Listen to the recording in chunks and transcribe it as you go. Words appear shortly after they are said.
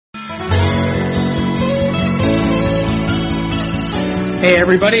Hey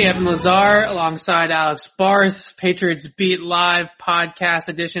everybody, Evan Lazar alongside Alex Barth, Patriots Beat Live podcast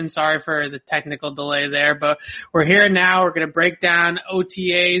edition. Sorry for the technical delay there, but we're here now. We're going to break down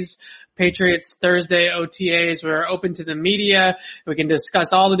OTAs, Patriots Thursday OTAs. We're open to the media. We can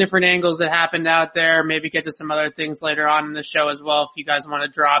discuss all the different angles that happened out there, maybe get to some other things later on in the show as well. If you guys want to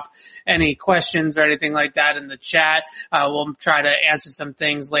drop any questions or anything like that in the chat, we'll try to answer some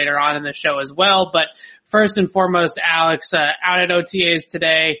things later on in the show as well. But first and foremost, Alex, out at OTAs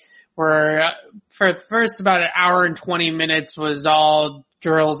today, for the first about an hour and 20 minutes was all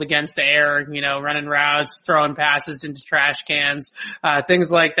drills against the air, running routes, throwing passes into trash cans,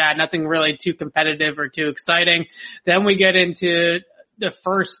 things like that. Nothing really too competitive or too exciting. Then we get into the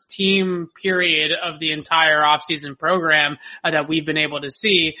first team period of the entire offseason program that we've been able to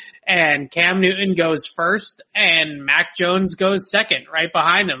see. And Cam Newton goes first and Mac Jones goes second right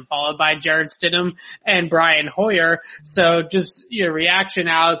behind him, followed by Jarrett Stidham and Brian Hoyer. So just your reaction,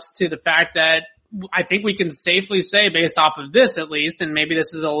 Alex, to the fact that I think we can safely say, based off of this at least, and maybe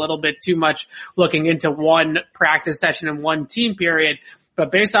this is a little bit too much looking into one practice session and one team period,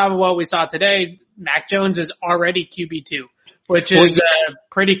 but based off of what we saw today, Mac Jones is already QB2, which is a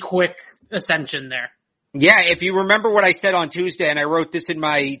pretty quick ascension there. Yeah, if you remember what I said on Tuesday, and I wrote this in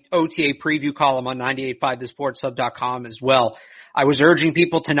my OTA preview column on 98.5thesportshub.com as well, I was urging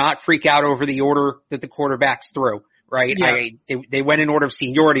people to not freak out over the order that the quarterbacks threw. Right? Yeah. They went in order of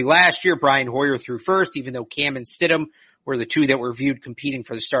seniority last year. Brian Hoyer threw first, even though Cam and Stidham were the two that were viewed competing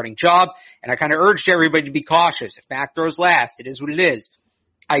for the starting job. And I kind of urged everybody to be cautious. If Mac throws last, it is what it is.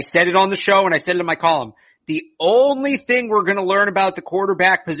 I said it on the show and I said it in my column. The only thing we're going to learn about the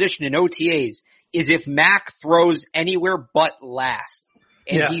quarterback position in OTAs is if Mac throws anywhere but last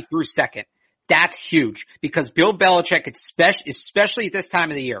and he threw second. That's huge because Bill Belichick, especially at this time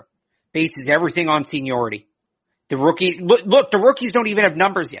of the year, bases everything on seniority. The rookies don't even have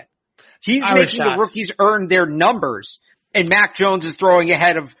numbers yet. He's making the rookies earn their numbers, and Mac Jones is throwing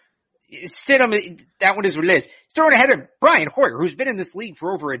ahead of Stidham. That one is what it is. He's throwing ahead of Brian Hoyer, who's been in this league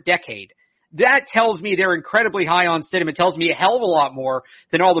for over a decade. That tells me they're incredibly high on Stidham. It tells me a hell of a lot more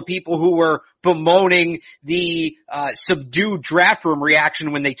than all the people who were bemoaning the subdued draft room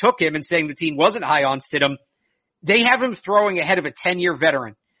reaction when they took him and saying the team wasn't high on Stidham. They have him throwing ahead of a 10-year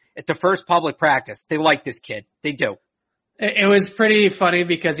veteran at the first public practice. They like this kid. They do. It was pretty funny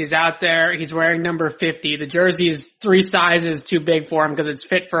because he's out there, he's wearing number 50. The jersey's 3 sizes too big for him because it's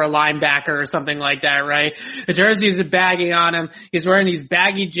fit for a linebacker or something like that, right? The jersey's baggy on him. He's wearing these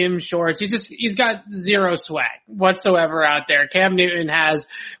baggy gym shorts. He's got zero swag whatsoever out there. Cam Newton has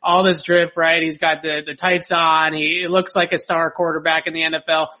all this drip, right? He's got the tights on. He looks like a star quarterback in the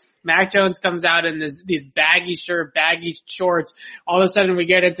NFL. Mac Jones comes out in these baggy shirt, baggy shorts. All of a sudden we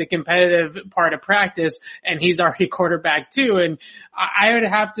get into competitive part of practice and he's already quarterback too. And I would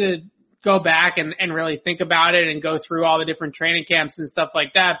have to go back and really think about it and go through all the different training camps and stuff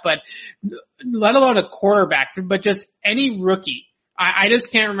like that. But let alone a quarterback, but just any rookie. I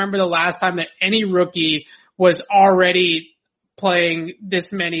just can't remember the last time that any rookie was already playing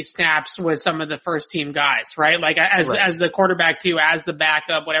this many snaps with some of the first team guys, right? Like as the quarterback too, as the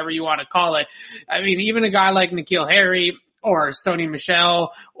backup, whatever you want to call it. I mean, even a guy like N'Keal Harry or Sony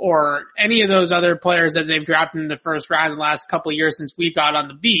Michel or any of those other players that they've drafted in the first round in the last couple of years since we got on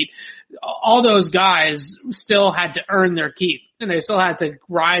the beat, all those guys still had to earn their keep and they still had to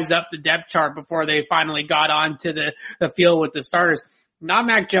rise up the depth chart before they finally got onto the field with the starters. Not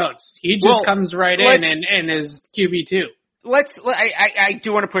Mac Jones. He just comes right in and is QB2. I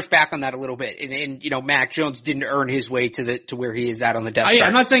do want to push back on that a little bit. And Mac Jones didn't earn his way to where he is at on the depth chart.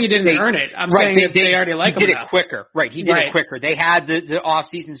 I'm not saying he didn't earn it. I'm saying they already like him. He did it quicker. Right. He did it quicker. They had the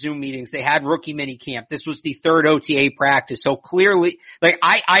off-season Zoom meetings. They had rookie mini camp. This was the third OTA practice. So clearly,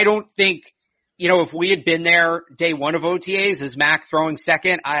 I don't think, if we had been there day one of OTAs, is Mac throwing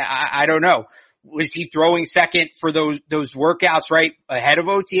second? I don't know. Was he throwing second for those workouts right ahead of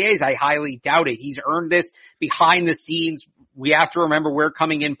OTAs? I highly doubt it. He's earned this behind the scenes. We have to remember we're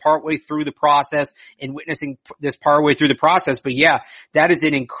coming in partway through the process and witnessing this partway through the process. But yeah, that is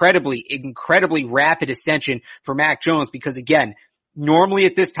an incredibly, incredibly rapid ascension for Mac Jones because again, normally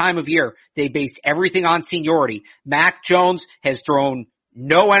at this time of year, they base everything on seniority. Mac Jones has thrown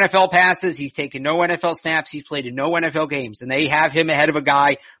no NFL passes. He's taken no NFL snaps. He's played in no NFL games. And they have him ahead of a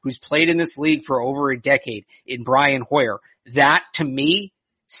guy who's played in this league for over a decade in Brian Hoyer. That, to me,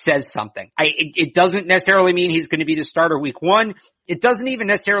 says something. It doesn't necessarily mean he's going to be the starter week one. It doesn't even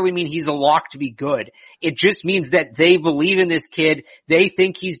necessarily mean he's a lock to be good. It just means that they believe in this kid. They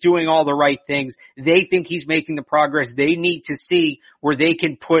think he's doing all the right things. They think he's making the progress they need to see where they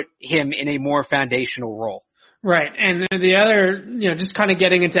can put him in a more foundational role. Right. And the other, just kind of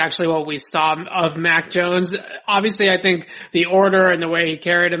getting into actually what we saw of Mac Jones. Obviously, I think the order and the way he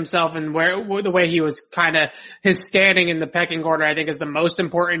carried himself and the way he was kind of his standing in the pecking order, I think is the most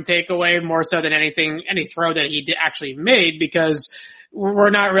important takeaway, more so than any throw that he actually made, because we're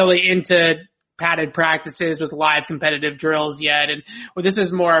not really into padded practices with live competitive drills yet. And this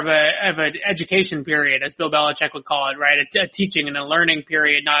is more of an education period, as Bill Belichick would call it, right? A teaching and a learning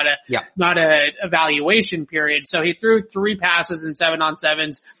period, not a evaluation period. So he threw 3 passes in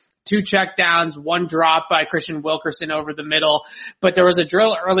 7-on-7s, 2 checkdowns, 1 drop by Christian Wilkerson over the middle. But there was a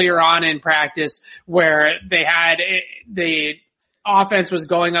drill earlier on in practice where the offense was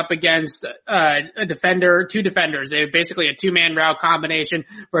going up against a defender, 2 defenders. They were basically a 2-man route combination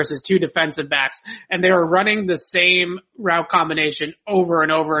versus 2 defensive backs. And they were running the same route combination over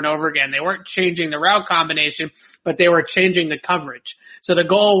and over and over again. They weren't changing the route combination, but they were changing the coverage. So the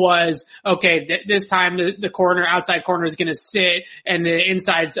goal was, okay, this time the outside corner is going to sit and the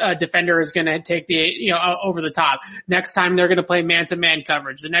inside defender is going to take over the top. Next time they're going to play man-to-man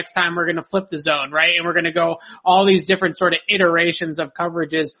coverage. The next time we're going to flip the zone, right? And we're going to go all these different sort of iterations of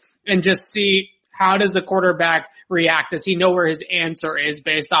coverages and just see how does the quarterback react? Does he know where his answer is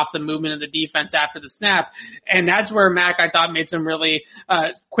based off the movement of the defense after the snap? And that's where Mac, I thought, made some really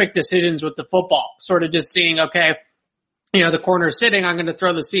quick decisions with the football, sort of just seeing, okay, the corner's sitting, I'm going to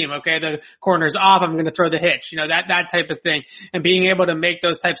throw the seam. Okay, the corner's off, I'm going to throw the hitch. That type of thing. And being able to make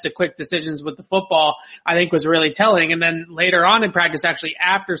those types of quick decisions with the football, I think was really telling. And then later on in practice, actually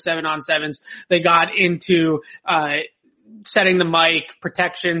after 7-on-7s, they got into setting the mic,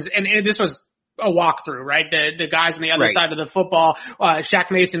 protections, and this was a walkthrough, right? The guys on the other side of the football,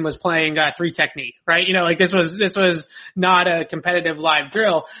 Shaq Mason was playing 3 technique, right? This was not a competitive live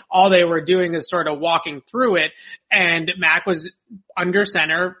drill. All they were doing is sort of walking through it, and Mac was under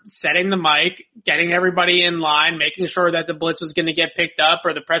center, setting the mic, getting everybody in line, making sure that the blitz was going to get picked up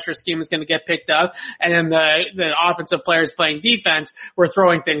or the pressure scheme was going to get picked up. And then the offensive players playing defense were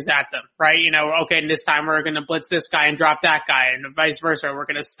throwing things at them, right? Okay, and this time we're going to blitz this guy and drop that guy, and vice versa. We're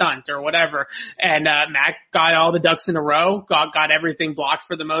going to stunt or whatever. And Mac got all the ducks in a row, got everything blocked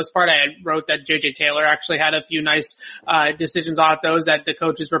for the most part. I wrote that JJ Taylor actually had a few nice decisions off those that the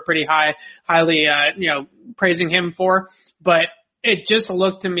coaches were pretty highly praising him for. But it just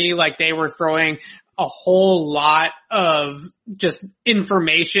looked to me like they were throwing a whole lot of just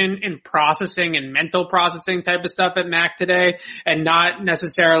information and processing and mental processing type of stuff at Mac today, and not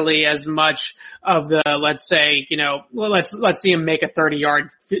necessarily as much of the, let's say, let's see him make a 30-yard,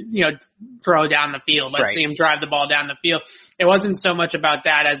 throw down the field. Let's see him drive the ball down the field. It wasn't so much about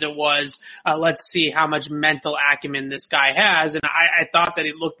that as it was, let's see how much mental acumen this guy has. And I thought that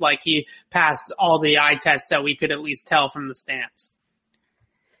it looked like he passed all the eye tests that we could at least tell from the stands.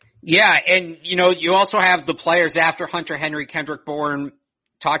 Yeah, and you also have the players after Hunter Henry, Kendrick Bourne,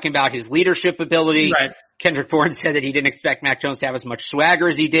 talking about his leadership ability. Right. Kendrick Bourne said that he didn't expect Mac Jones to have as much swagger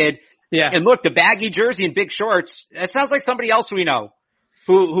as he did. Yeah. And look, the baggy jersey and big shorts, that sounds like somebody else we know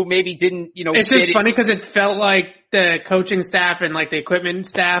who maybe didn't, It's just funny because it felt like the coaching staff and like the equipment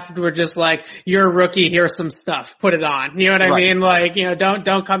staff were just like, you're a rookie, here's some stuff, put it on. You know what I mean? Like,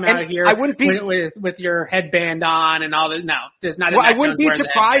 don't come out here with your headband on and all this. No, there's not. Well, I wouldn't be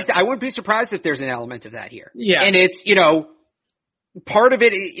surprised. I wouldn't be surprised if there's an element of that here. Yeah. And it's, part of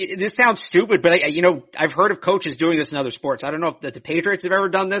it, this sounds stupid, but I've heard of coaches doing this in other sports. I don't know if the Patriots have ever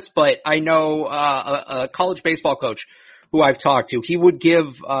done this, but I know, a college baseball coach who I've talked to, he would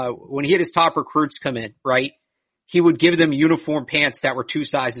give, when he had his top recruits come in, right? He would give them uniform pants that were 2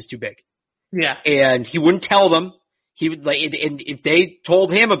 sizes too big. Yeah. And he wouldn't tell them. He would and if they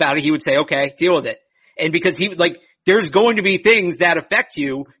told him about it, he would say, okay, deal with it. And because there's going to be things that affect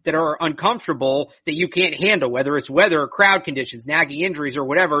you that are uncomfortable that you can't handle, whether it's weather or crowd conditions, nagging injuries or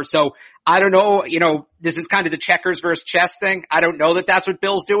whatever. So I don't know, this is kind of the checkers versus chess thing. I don't know that that's what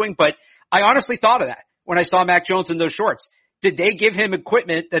Bill's doing, but I honestly thought of that when I saw Mac Jones in those shorts. Did they give him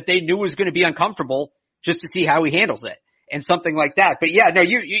equipment that they knew was going to be uncomfortable just to see how he handles it and something like that? But yeah, no,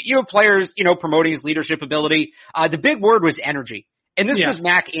 you have players, promoting his leadership ability. The big word was energy. And this was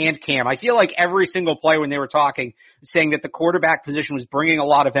Mac and Cam. I feel like every single play when they were talking, saying that the quarterback position was bringing a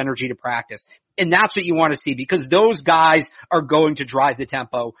lot of energy to practice. And that's what you want to see, because those guys are going to drive the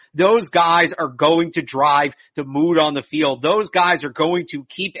tempo. Those guys are going to drive the mood on the field. Those guys are going to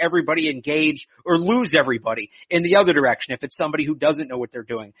keep everybody engaged or lose everybody in the other direction if it's somebody who doesn't know what they're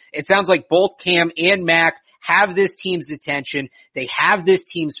doing. It sounds like both Cam and Mac have this team's attention. They have this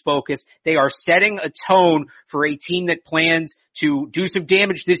team's focus. They are setting a tone for a team that plans to do some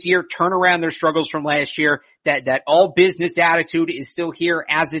damage this year, turn around their struggles from last year. That all business attitude is still here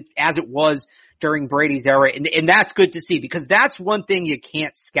as it was during Brady's era. And that's good to see because that's one thing you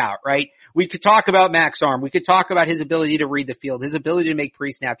can't scout, right? We could talk about Mac's arm. We could talk about his ability to read the field, his ability to make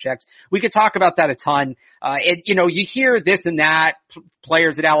pre-snap checks. We could talk about that a ton. And you know, you hear this and that,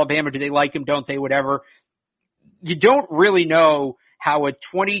 players at Alabama, do they like him? Don't they? Whatever. You don't really know how a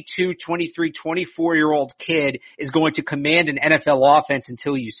 22, 23, 24-year-old kid is going to command an NFL offense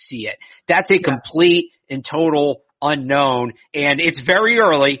until you see it. That's a complete and total unknown, and it's very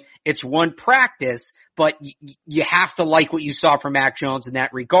early. It's one practice, but you have to like what you saw from Mac Jones in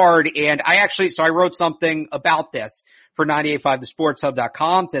that regard. And so I wrote something about this for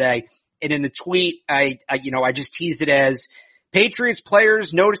 985thesportshub.com today, and in the tweet, I just teased it as Patriots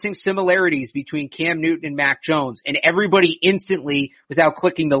players noticing similarities between Cam Newton and Mac Jones, and everybody instantly, without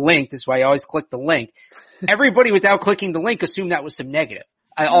clicking the link, this is why I always click the link, everybody without clicking the link assumed that was some negative.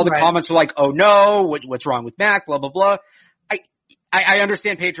 All the comments were like, oh no, what's wrong with Mac, blah, blah, blah. I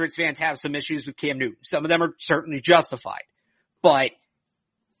understand Patriots fans have some issues with Cam Newton. Some of them are certainly justified. But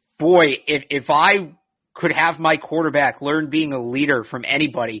boy, if I could have my quarterback learn being a leader from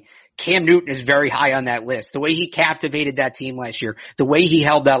anybody, Cam Newton is very high on that list. The way he captivated that team last year, the way he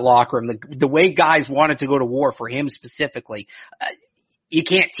held that locker room, the way guys wanted to go to war for him specifically. You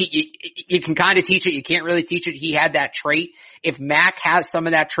can't you can kind of teach it. You can't really teach it. He had that trait. If Mac has some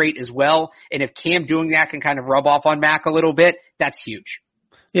of that trait as well, and if Cam doing that can kind of rub off on Mac a little bit, that's huge.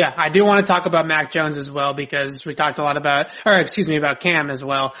 Yeah, I do want to talk about Mac Jones as well because we talked a lot about Cam as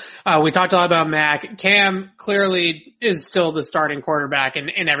well. We talked a lot about Mac. Cam clearly is still the starting quarterback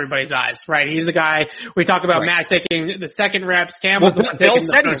in everybody's eyes, right? He's the guy. We talk about Mac taking the second reps. Cam was the one taking the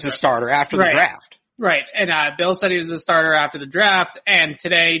first reps. Bill said he's the starter after the draft. Right. And Bill said he was the starter after the draft, and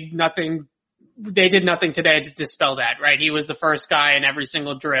today they did nothing today to dispel that, right? He was the first guy in every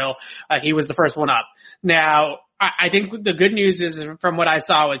single drill. He was the first one up. Now, I think the good news is from what I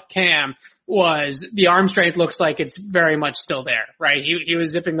saw with Cam was the arm strength looks like it's very much still there, right? He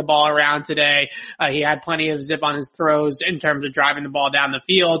was zipping the ball around today. He had plenty of zip on his throws in terms of driving the ball down the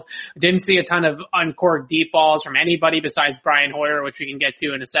field. Didn't see a ton of uncorked deep balls from anybody besides Brian Hoyer, which we can get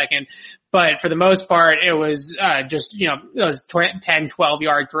to in a second. But for the most part, it was just, those 10,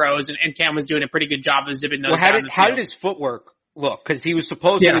 12-yard throws, and Cam was doing a pretty good job of zipping those down the field. How did his footwork look? Because he was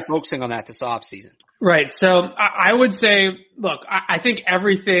supposedly focusing on that this offseason. Right. So I would say, look, I think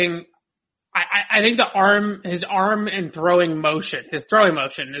everything, I think his arm and throwing motion is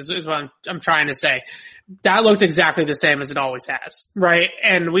what I'm trying to say. That looked exactly the same as it always has, right?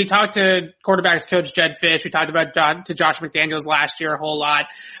 And we talked to quarterbacks coach Jed Fish. We talked about to Josh McDaniels last year a whole lot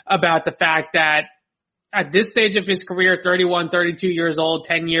about the fact that at this stage of his career, 31, 32 years old,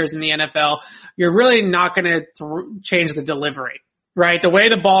 10 years in the NFL, you're really not going to change the delivery. Right? The way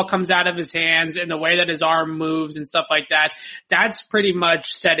the ball comes out of his hands and the way that his arm moves and stuff like that, that's pretty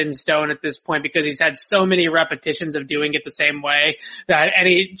much set in stone at this point because he's had so many repetitions of doing it the same way that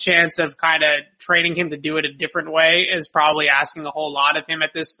any chance of kind of training him to do it a different way is probably asking a whole lot of him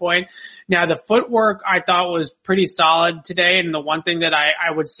at this point. Now, the footwork I thought was pretty solid today, and the one thing that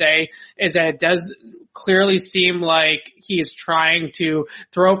I would say is that it does clearly seem like he is trying to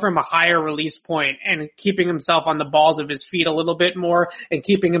throw from a higher release point and keeping himself on the balls of his feet a little bit more and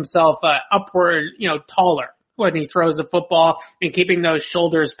keeping himself upward, taller when he throws the football and keeping those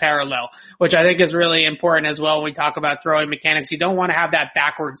shoulders parallel, which I think is really important as well when we talk about throwing mechanics. You don't want to have that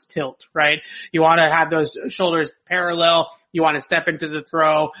backwards tilt, right? You want to have those shoulders parallel. You want to step into the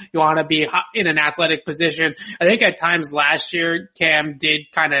throw. You want to be in an athletic position. I think at times last year, Cam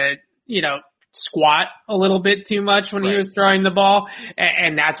did kind of, squat a little bit too much when he was throwing the ball.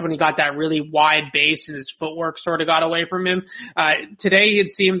 And that's when he got that really wide base and his footwork sort of got away from him. Today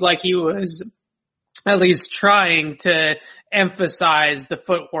it seemed like he was at least trying to emphasize the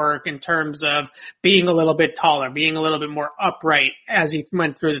footwork in terms of being a little bit taller, being a little bit more upright as he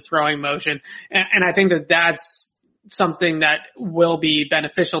went through the throwing motion. And I think that that's something that will be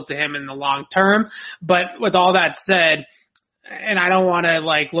beneficial to him in the long term. But with all that said, and I don't want to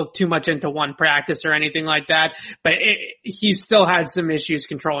look too much into one practice or anything like that, but he still had some issues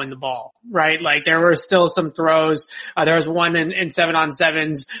controlling the ball, right? There were still some throws. There was one in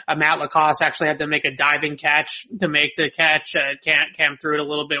 7-on-7s. Matt Lacoste actually had to make a diving catch to make the catch. Cam threw it a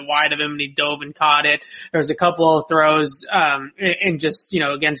little bit wide of him and he dove and caught it. There was a couple of throws, in just,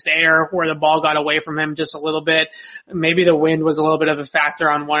 against air where the ball got away from him just a little bit. Maybe the wind was a little bit of a factor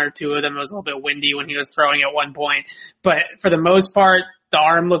on one or two of them. It was a little bit windy when he was throwing at one point, but for the most part, the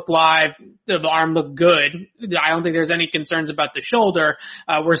arm looked live. The arm looked good. I don't think there's any concerns about the shoulder.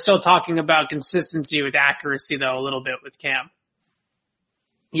 We're still talking about consistency with accuracy, though, a little bit with Cam.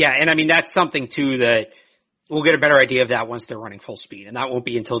 Yeah, and I mean, that's something, too, that We'll get a better idea of that once they're running full speed, and that won't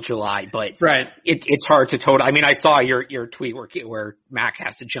be until July. But right, it's hard to total. I mean, I saw your tweet where Mac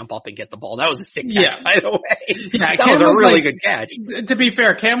has to jump up and get the ball. That was a sick catch, by the way. Yeah, that was a really good catch. To be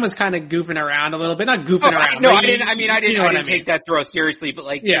fair, Cam was kind of goofing around a little bit, not goofing around. I didn't take that throw seriously, but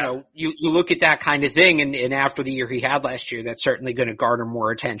you look at that kind of thing, and after the year he had last year, that's certainly going to garner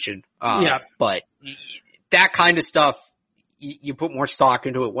more attention. But that kind of stuff, you put more stock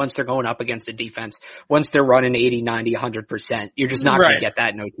into it once they're going up against the defense. Once they're running 80, 90, 100%, you're just not going to get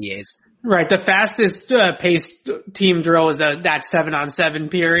that in OTAs. Right. The fastest paced team drill was that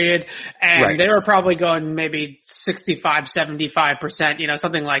 7-on-7 period. And they were probably going maybe 65, 75%,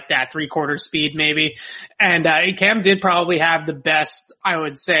 something like that, 3/4 speed maybe. And Cam did probably have the best, I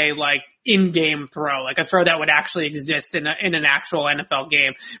would say, like, in-game throw, like a throw that would actually exist in an actual NFL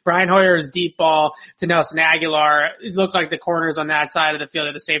game. Brian Hoyer's deep ball to Nelson Aguilar, it looked like the corners on that side of the field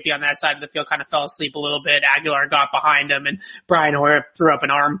or the safety on that side of the field kind of fell asleep a little bit. Aguilar got behind him and Brian Hoyer threw up an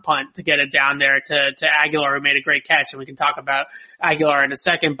arm punt to get it down there to Aguilar, who made a great catch. And we can talk about Aguilar in a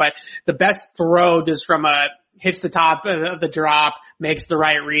second, but the best throw just from hits the top of the drop, makes the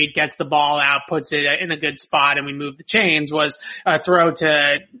right read, gets the ball out, puts it in a good spot, and we move the chains, was a throw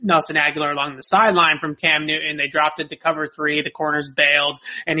to Nelson Aguilar along the sideline from Cam Newton. They dropped it to cover 3, the corners bailed,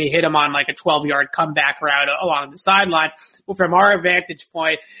 and he hit him on like a 12-yard comeback route along the sideline. Well, from our vantage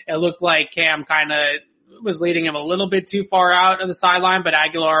point, it looked like Cam kind of was leading him a little bit too far out of the sideline, but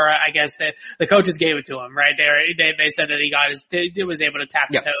Aguilar, I guess that the coaches gave it to him, right? They said that he was able to tap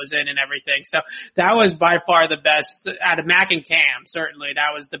the toes in and everything. So that was by far the best out of Mac and Cam. Certainly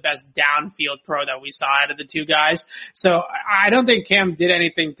that was the best downfield throw that we saw out of the two guys. So I don't think Cam did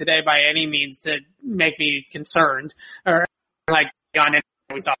anything today by any means to make me concerned or like on anything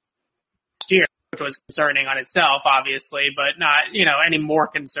we saw last year, which was concerning on itself, obviously, but not, any more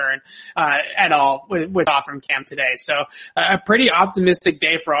concern, at all with off from Cam today. So a pretty optimistic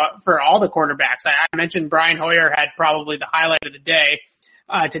day for all the quarterbacks. I mentioned Brian Hoyer had probably the highlight of the day,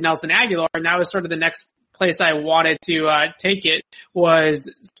 to Nelson Aguilar, and that was sort of the next place I wanted to, take it,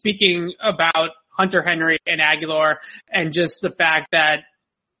 was speaking about Hunter Henry and Aguilar and just the fact that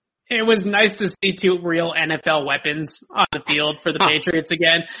it was nice to see two real NFL weapons on the field for the Patriots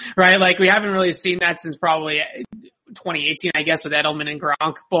again, right? Like we haven't really seen that since probably 2018, I guess, with Edelman and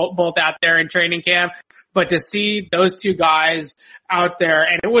Gronk both out there in training camp. But to see those two guys out there,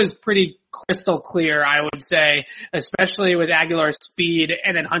 and it was pretty crystal clear, I would say, especially with Aguilar's speed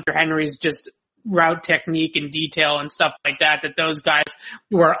and then Hunter Henry's just route technique and detail and stuff like that those guys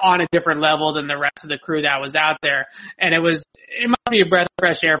were on a different level than the rest of the crew that was out there. And it must be a breath of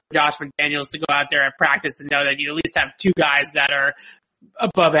fresh air for Josh McDaniels to go out there at practice and know that you at least have two guys that are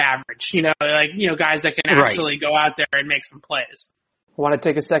above average, guys that can actually go out there and make some plays. I want to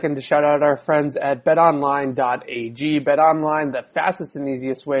take a second to shout out our friends at betonline.ag. BetOnline, the fastest and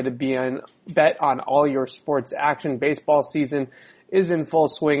easiest way to bet on all your sports action. Baseball season is in full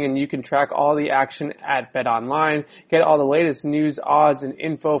swing, and you can track all the action at BetOnline. Get all the latest news, odds, and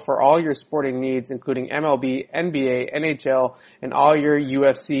info for all your sporting needs, including MLB, NBA, NHL, and all your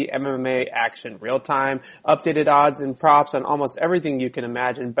UFC, MMA action. Real-time, updated odds and props on almost everything you can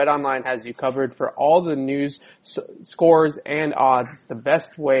imagine. BetOnline has you covered for all the news, scores, and odds. It's the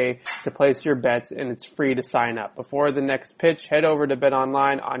best way to place your bets, and it's free to sign up. Before the next pitch, head over to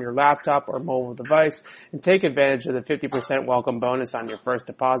BetOnline on your laptop or mobile device and take advantage of the 50% welcome bonus on your first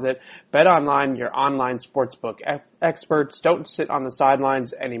deposit. BetOnline, your online sportsbook experts. Don't sit on the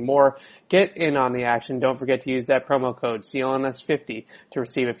sidelines anymore. Get in on the action. Don't forget to use that promo code CLNS50 to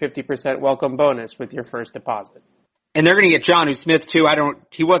receive a 50% welcome bonus with your first deposit. And they're going to get Jonnu Smith too.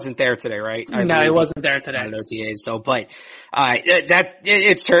 He wasn't there today, right? No, he wasn't there today. At OTAs, so, but,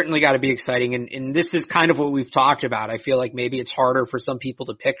 it's certainly got to be exciting. And this is kind of what we've talked about. I feel like maybe it's harder for some people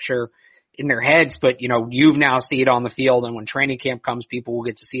to picture in their heads, but you've now seen it on the field, and when training camp comes, people will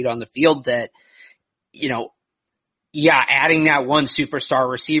get to see it on the field that, adding that one superstar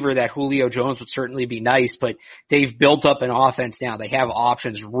receiver, that Julio Jones, would certainly be nice, but they've built up an offense now. They have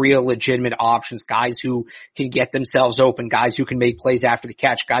options, real legitimate options, guys who can get themselves open, guys who can make plays after the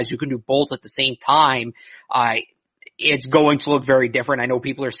catch, guys who can do both at the same time. It's going to look very different. I know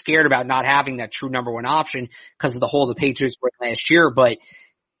people are scared about not having that true number one option because of the hole the Patriots were in last year, but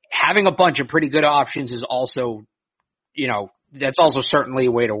having a bunch of pretty good options is also, that's also certainly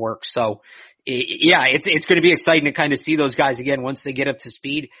a way to work. So, it's going to be exciting to kind of see those guys again once they get up to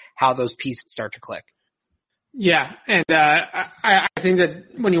speed, how those pieces start to click. Yeah, and I think that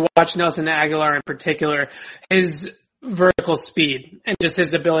when you watch Nelson Aguilar in particular, his vertical speed and just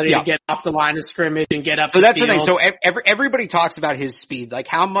his ability to get off the line of scrimmage and get up. So that's the thing. So everybody talks about his speed, like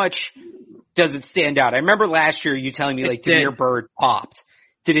how much does it stand out? I remember last year you telling me like Damiere Byrd popped.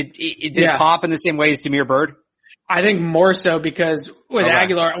 Did it pop in the same way as Damiere Byrd? I think more so because with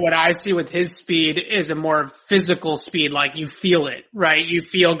Aguilar, what I see with his speed is a more physical speed. Like you feel it, right? You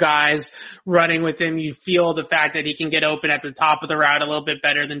feel guys running with him. You feel the fact that he can get open at the top of the route a little bit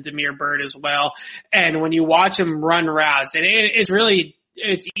better than Damiere Byrd as well. And when you watch him run routes, and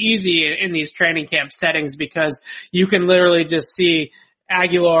it's easy in these training camp settings because you can literally just see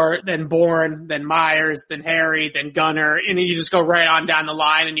Aguilar, then Bourne, then Myers, then Harry, then Gunner, and you just go right on down the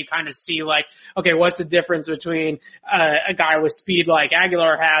line and you kind of see like, okay, what's the difference between a guy with speed like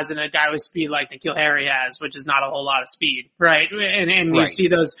Aguilar has and a guy with speed like N'Keal Harry has, which is not a whole lot of speed, right? And you see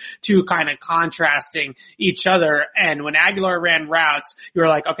those two kind of contrasting each other. And when Aguilar ran routes, you're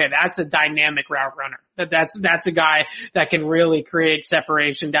like, okay, that's a dynamic route runner. That's a guy that can really create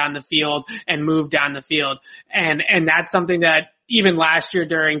separation down the field and move down the field. And that's something that even last year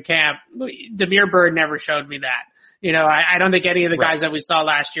during camp, Damiere Byrd never showed me that. You know, I don't think any of the guys that we saw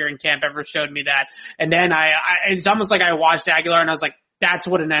last year in camp ever showed me that. And then it's almost like I watched Aguilar and I was like, that's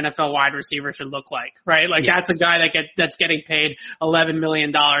what an NFL wide receiver should look like, right? Like that's a guy that's getting paid $11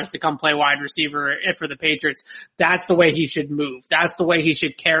 million to come play wide receiver for the Patriots. That's the way he should move. That's the way he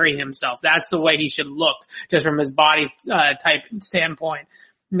should carry himself. That's the way he should look just from his body, type standpoint.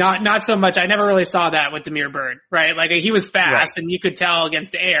 Not so much. I never really saw that with Damiere Byrd, right? Like he was fast and you could tell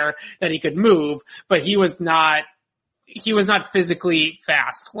against the air that he could move, but he was not physically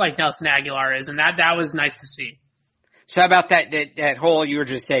fast like Nelson Aguilar is. And that was nice to see. So how about that whole, you were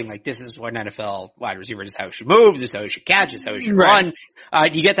just saying like, this is what an NFL wide receiver, this is how he should move, this is how he should catch, this is how he should run. Do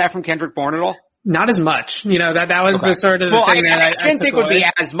you get that from Kendrick Bourne at all? Not as much. You know, that was the sort of the thing that I didn't think would be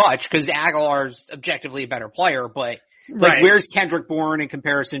as much because Aguilar's objectively a better player, but like where's Kendrick Bourne in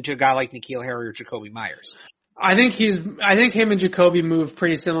comparison to a guy like N'Keal Harry or Jacoby Myers? I think him and Jacoby move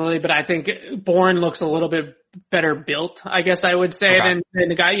pretty similarly, but I think Bourne looks a little bit better built, I guess I would say, than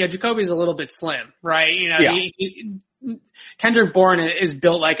the guy. Yeah, Jacoby's a little bit slim, right? You know, Kendrick Bourne is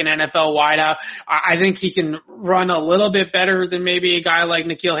built like an NFL wideout. I think he can run a little bit better than maybe a guy like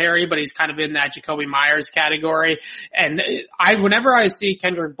N'Keal Harry, but he's kind of in that Jacoby Myers category. And whenever I see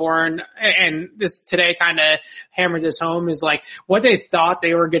Kendrick Bourne, and this today kind of hammered this home, is like what they thought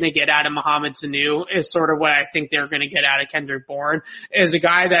they were going to get out of Mohamed Sanu is sort of what I think they're going to get out of Kendrick Bourne, is a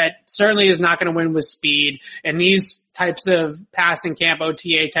guy that certainly is not going to win with speed. And these types of passing camp,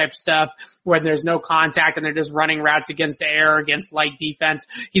 OTA type stuff, when there's no contact and they're just running routes against the air, against light defense.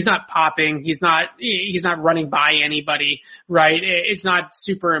 He's not popping. He's not running by anybody, right? It's not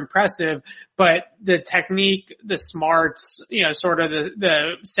super impressive, but the technique, the smarts, you know, sort of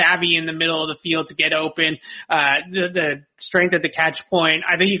the savvy in the middle of the field to get open, the strength at the catch point.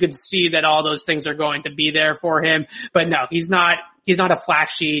 I think you could see that all those things are going to be there for him, but no, he's not a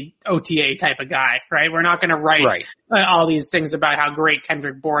flashy OTA type of guy, right? We're not going to write all these things about how great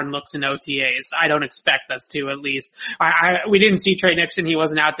Kendrick Bourne looks in OTAs. I don't expect us to, at least. We didn't see Trey Nixon. He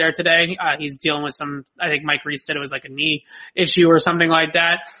wasn't out there today. He's dealing with I think Mike Reese said it was like a knee issue or something like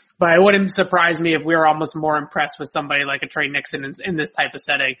that. But it wouldn't surprise me if we were almost more impressed with somebody like a Trey Nixon in this type of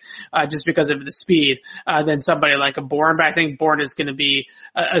setting, just because of the speed, than somebody like a Bourne. But I think Bourne is going to be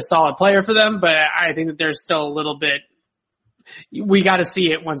a solid player for them. But I think that there's still a little bit, we got to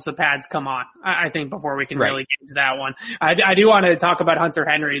see it once the pads come on, I think, before we can really get into that one. I do want to talk about Hunter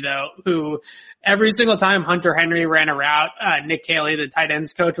Henry, though, who every single time Hunter Henry ran a route, Nick Caley, the tight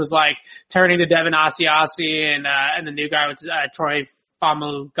ends coach, was like turning to Devin Asiasi and the new guy was Troy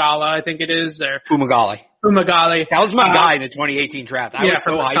Fumagalli, I think it is, or Fumagalli. That was my guy in the 2018 draft. I was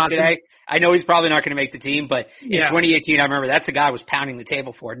so hyped today. I know he's probably not going to make the team, but in 2018, I remember that's the guy I was pounding the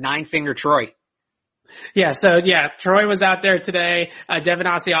table for. 9-finger Troy. Yeah, so Troy was out there today. Devin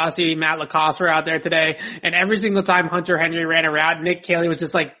Asiasi, Matt Lacoste were out there today. And every single time Hunter Henry ran a route, Nick Caley was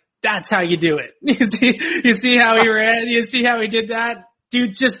just like, that's how you do it. You see how he ran? You see how he did that?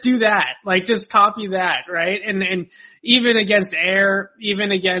 Dude, just do that. Like, just copy that, right? And even against air,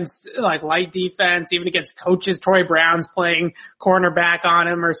 even against like light defense, even against coaches, Troy Brown's playing cornerback on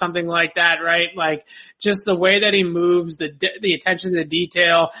him or something like that, right? Like, just the way that he moves, the attention to the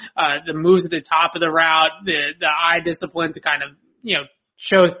detail, the moves at the top of the route, the eye discipline to kind of, you know,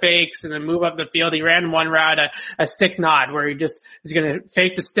 show fakes and then move up the field. He ran one route, a stick nod, where he just is going to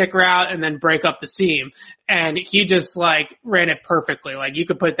fake the stick route and then break up the seam. And he just like ran it perfectly. Like you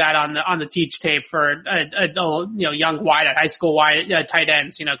could put that on the teach tape for a young wide high school wide tight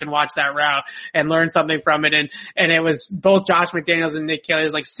ends, can watch that route and learn something from it. And it was both Josh McDaniels and Nick Caley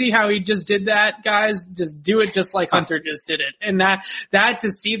was like, see how he just did that, guys? Just do it just like Hunter just did it. And that to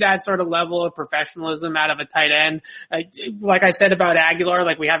see that sort of level of professionalism out of a tight end, like I said about Aguilar,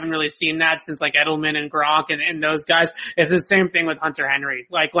 like we haven't really seen that since like Edelman and Gronk and those guys. It's the same thing with Hunter Henry.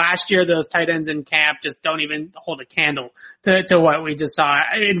 Like last year, those tight ends in camp just don't even hold a candle to what we just saw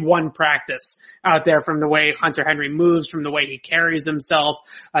in one practice out there, from the way Hunter Henry moves, from the way he carries himself.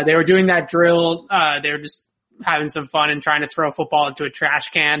 They were doing that drill. They were just having some fun and trying to throw a football into a trash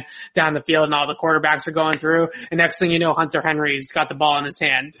can down the field, and all the quarterbacks are going through. And next thing you know, Hunter Henry's got the ball in his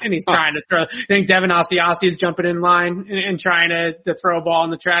hand and he's trying to throw. I think Devin Asiasi's jumping in line and trying to throw a ball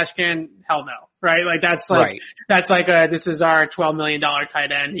in the trash can. Hell no. Right? Like that's like this is our $12 million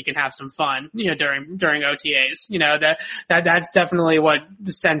tight end. He can have some fun, during OTAs. That's definitely what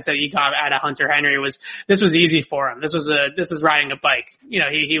the sense that he got out of Hunter Henry was. This was easy for him. This was riding a bike.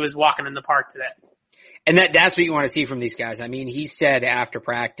 He was walking in the park today. And that's what you want to see from these guys. I mean, he said after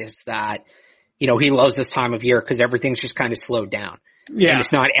practice that, he loves this time of year because everything's just kind of slowed down. Yeah. And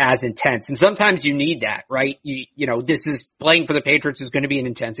it's not as intense. And sometimes you need that, right? This is playing for the Patriots is going to be an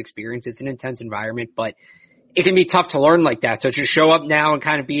intense experience. It's an intense environment, but it can be tough to learn like that. So to show up now and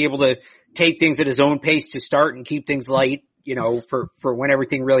kind of be able to take things at his own pace to start and keep things light, for when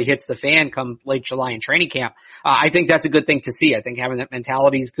everything really hits the fan come late July in training camp. I think that's a good thing to see. I think having that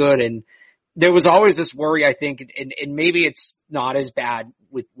mentality is good. And there was always this worry, I think, and maybe it's not as bad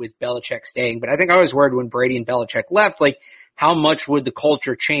with Belichick staying, but I think I was worried when Brady and Belichick left, like how much would the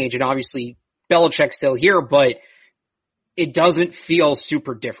culture change? And obviously Belichick's still here, but it doesn't feel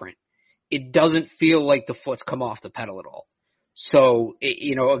super different. It doesn't feel like the foot's come off the pedal at all. So,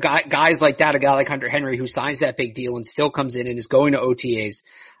 guys like that, a guy like Hunter Henry who signs that big deal and still comes in and is going to OTAs,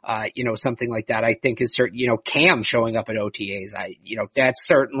 something like that, I think is certain, Cam showing up at OTAs. That's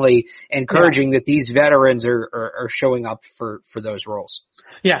certainly encouraging that these veterans are showing up for those roles.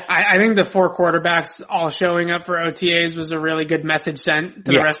 Yeah, I think the 4 quarterbacks all showing up for OTAs was a really good message sent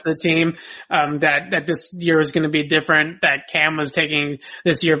to the rest of the team, that this year is going to be different, that Cam was taking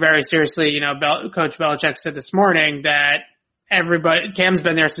this year very seriously. Coach Belichick said this morning that Cam's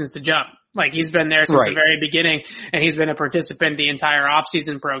been there since the jump. Like he's been there since the very beginning, and he's been a participant the entire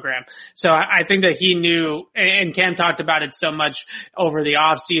off-season program. So I think that he knew, and Cam talked about it so much over the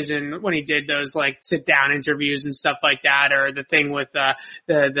off-season when he did those like sit-down interviews and stuff like that, or the thing with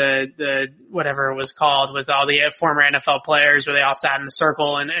the whatever it was called, with all the former NFL players where they all sat in a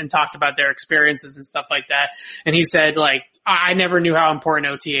circle and talked about their experiences and stuff like that. And he said, like, I never knew how important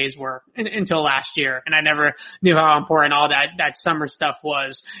OTAs were until last year, and I never knew how important all that summer stuff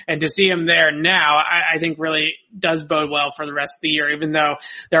was. And to see him there now, I think really does bode well for the rest of the year, even though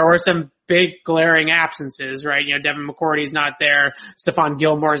there were some big glaring absences, right? Devin McCourty's not there, Stephon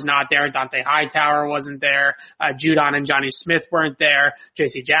Gilmore's not there, Dante Hightower wasn't there, Judon and Johnny Smith weren't there,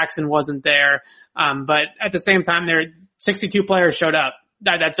 JC Jackson wasn't there. But at the same time, 62 players showed up.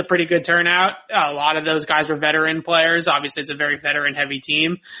 That's a pretty good turnout. A lot of those guys were veteran players. Obviously, it's a very veteran-heavy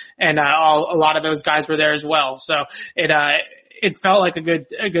team, and a lot of those guys were there as well. So it felt like a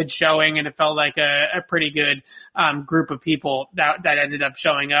good showing, and it felt like a pretty good group of people that ended up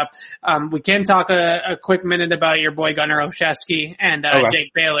showing up. We can talk a quick minute about your boy Gunnar Olszewski and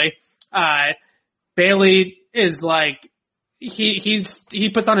Jake Bailey. Bailey is like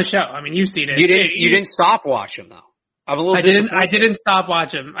he puts on a show. I mean, you've seen it. You didn't stop watch him though. I didn't stop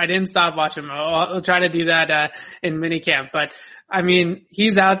watch him. I'll try to do that in minicamp. But I mean,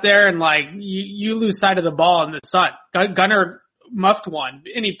 he's out there and like you lose sight of the ball in the sun. Gunnar muffed one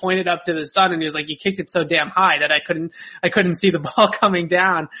and he pointed up to the sun and he was like, you kicked it so damn high that I couldn't see the ball coming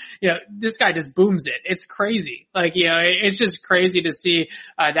down. This guy just booms it. It's crazy. Like, it's just crazy to see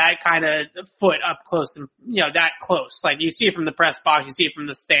that kind of foot up close and, that close. Like you see it from the press box, you see it from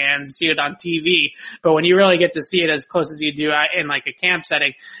the stands, you see it on TV, but when you really get to see it as close as you do in like a camp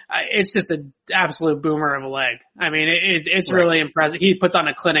setting, it's just an absolute boomer of a leg. I mean, it's really impressive. He puts on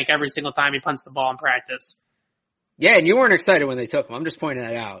a clinic every single time he punts the ball in practice. Yeah, and you weren't excited when they took him. I'm just pointing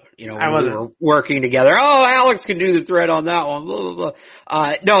that out. I wasn't. We were working together. Oh, Alex can do the thread on that one. Blah, blah,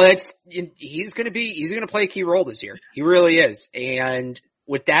 blah. No, he's going to play a key role this year. He really is. And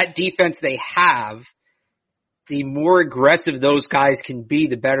with that defense they have, the more aggressive those guys can be,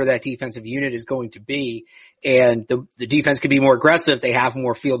 the better that defensive unit is going to be. And the defense can be more aggressive. They have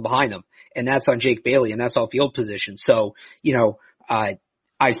more field behind them. And that's on Jake Bailey, and that's all field position. So,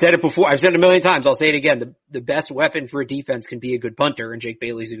 I said it before. I've said it a million times. I'll say it again. The best weapon for a defense can be a good punter, and Jake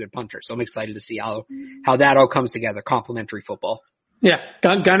Bailey's a good punter. So I'm excited to see how that all comes together. Complementary football. Yeah,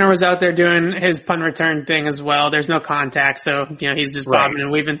 Gunnar was out there doing his punt return thing as well. There's no contact, so, he's just bobbing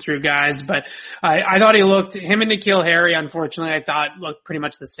and weaving through guys. But I thought him and N'Keal Harry, unfortunately, I thought looked pretty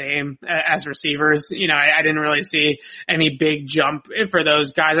much the same as receivers. I didn't really see any big jump for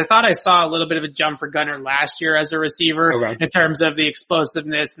those guys. I thought I saw a little bit of a jump for Gunnar last year as a receiver in terms of the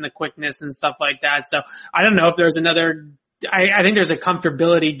explosiveness and the quickness and stuff like that. So I don't know if there's I think there's a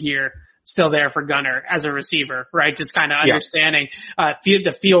comfortability gear still there for Gunnar as a receiver, right? Just kind of understanding,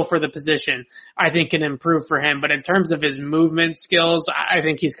 the feel for the position, I think can improve for him. But in terms of his movement skills, I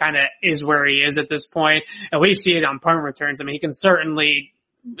think he's kind of is where he is at this point. And we see it on punt returns. I mean,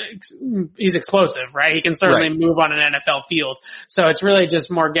 he's explosive, right? He can certainly move on an NFL field. So it's really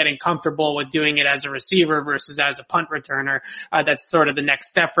just more getting comfortable with doing it as a receiver versus as a punt returner. That's sort of the next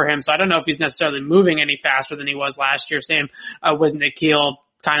step for him. So I don't know if he's necessarily moving any faster than he was last year. Same, with N'Keal.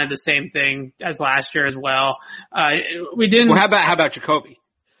 Kind of the same thing as last year as well. How about Jacoby?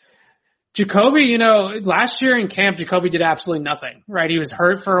 Jacoby, last year in camp, Jacoby did absolutely nothing, right? He was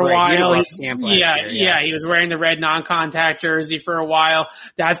hurt for a while. He was wearing the red non-contact jersey for a while.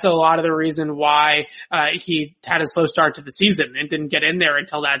 That's a lot of the reason why, he had a slow start to the season and didn't get in there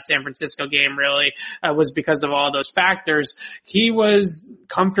until that San Francisco game really, was because of all those factors. He was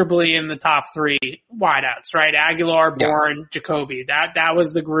comfortably in the top three wideouts, right? Aguilar, Bourne, Jacoby. That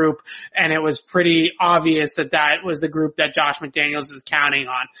was the group, and it was pretty obvious that was the group that Josh McDaniels is counting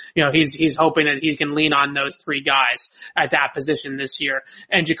on. He's hoping that he can lean on those three guys at that position this year.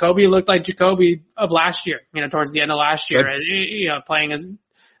 And Jacoby looked like Jacoby of last year, towards the end of last year, playing as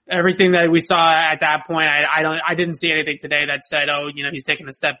everything that we saw at that point. I didn't see anything today that said, he's taking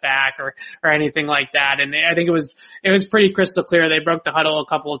a step back or anything like that. And I think it was pretty crystal clear. They broke the huddle a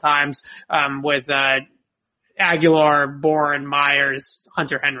couple of times, with, Aguilar, Bourne, Myers,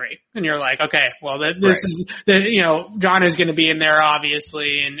 Hunter Henry. And you're like, okay, well, this is John is going to be in there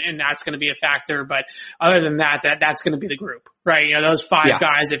obviously, and that's going to be a factor. But other than that's going to be the group, right? Those five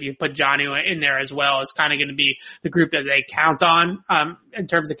guys, if you put Johnny in there as well, is kind of going to be the group that they count on, in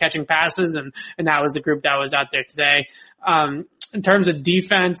terms of catching passes. And that was the group that was out there today. In terms of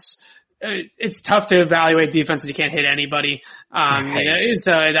defense, it's tough to evaluate defense if you can't hit anybody.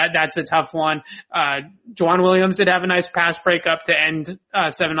 So that's a tough one. Juwan Williams did have a nice pass breakup to end,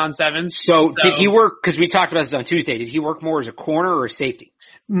 7-on-7. So did he work, cause we talked about this on Tuesday, did he work more as a corner or a safety?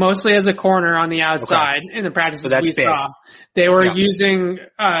 Mostly as a corner on the outside in the practices we saw. They were using,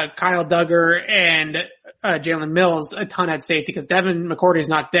 Kyle Duggar and, Jalen Mills a ton at safety because Devin McCourty's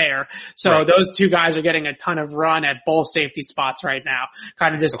not there. So those two guys are getting a ton of run at both safety spots right now.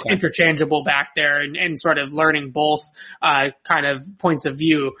 Kind of just interchangeable back there and sort of learning both, kind of points of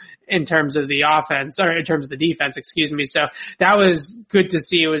view in terms of the offense or in terms of the defense, excuse me. So that was good to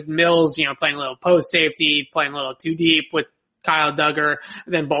see. It was Mills, playing a little post safety, playing a little too deep with Kyle Duggar,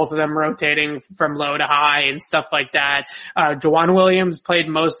 then both of them rotating from low to high and stuff like that. Juwan Williams played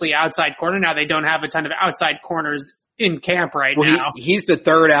mostly outside corner. Now they don't have a ton of outside corners in camp now. He's the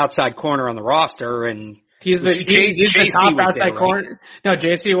third outside corner on the roster, and he's the top outside corner. No,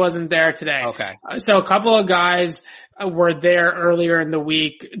 JC wasn't there today. Okay. So a couple of guys were there earlier in the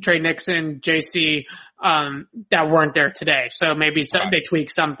week. Trey Nixon, JC, that weren't there today. So maybe they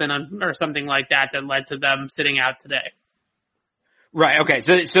tweaked something or something like that led to them sitting out today. Right. Okay.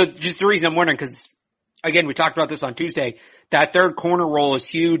 So just the reason I'm wondering, because again, we talked about this on Tuesday, that third corner role is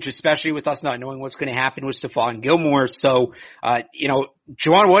huge, especially with us not knowing what's going to happen with Stephon Gilmore. So,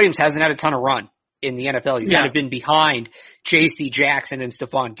 Juwan Williams hasn't had a ton of run in the NFL. He's kind of been behind J.C. Jackson and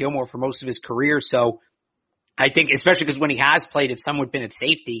Stephon Gilmore for most of his career. So I think, especially because when he has played, it's somewhat been at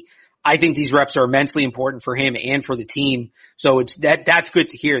safety. I think these reps are immensely important for him and for the team. So that's good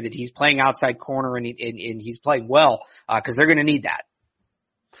to hear that he's playing outside corner and he's playing well, cause they're going to need that.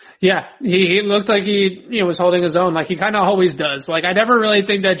 Yeah, he looked like he was holding his own like he kind of always does. Like I never really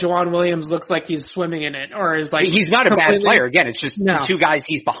think that Juwan Williams looks like he's swimming in it or is like he's not a bad player. Again, it's just the two guys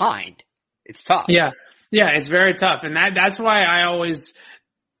he's behind. It's tough. Yeah, it's very tough, and that's why I always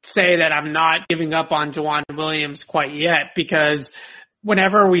say that I'm not giving up on Juwan Williams quite yet, because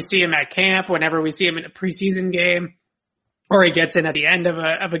whenever we see him at camp, whenever we see him in a preseason game, or he gets in at the end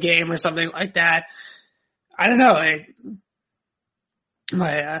of a game or something like that, I don't know.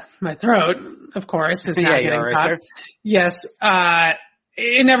 My throat, of course, is not getting caught. Yes.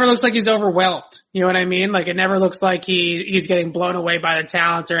 it never looks like he's overwhelmed. You know what I mean? Like, it never looks like he's getting blown away by the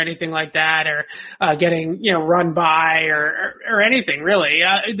talent or anything like that, or getting, run by or anything really.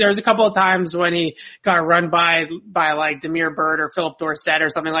 There's a couple of times when he got run by like Demir Bird or Philip Dorsett or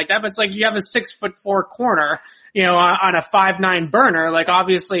something like that, but it's like you have a 6'4" corner, on a 5'9" burner. Like,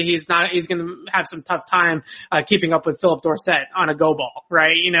 obviously he's going to have some tough time keeping up with Philip Dorsett on a go ball,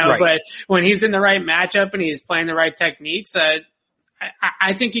 right? Right. But when he's in the right matchup and he's playing the right techniques,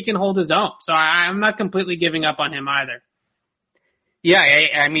 I think he can hold his own. So I'm not completely giving up on him either. Yeah,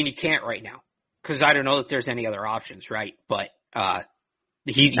 I mean, you can't right now because I don't know that there's any other options, right? But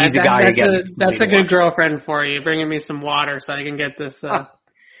he's a guy to get. That's a good girlfriend for you, bringing me some water so I can get this. How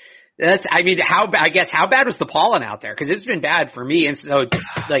bad was the pollen out there? Because it's been bad for me. And so,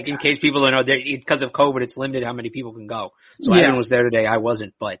 like, in case people don't know, because of COVID, it's limited how many people can go. So Evan was there today. I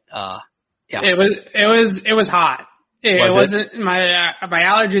wasn't, but yeah. It was hot. It wasn't, my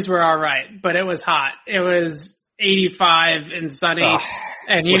allergies were all right, but it was hot. It was 85 and sunny.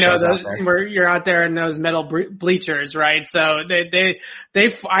 And you're out there in those metal bleachers, right? So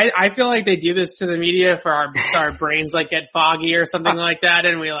I feel like they do this to the media for our brains like get foggy or something like that.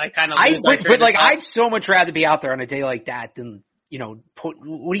 And we like kind of, I'd so much rather be out there on a day like that than, what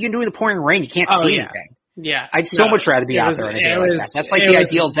are you gonna do with the pouring rain? You can't see anything. Yeah. I'd so much rather be out there on a day like that. That's like the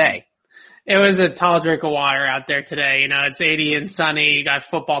ideal day. It was a tall drink of water out there today. It's 80 and sunny. You got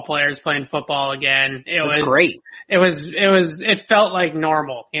football players playing football again. It was great. It felt like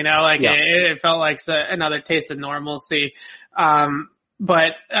normal, it felt like another taste of normalcy.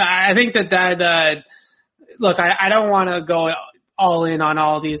 But I think that look, I don't want to go all in on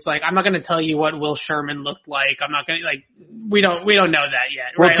all these. Like, I'm not going to tell you what Will Sherman looked like. I'm not going to, we don't know that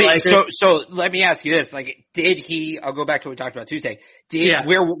yet. Well, right? So let me ask you this. Like, I'll go back to what we talked about Tuesday.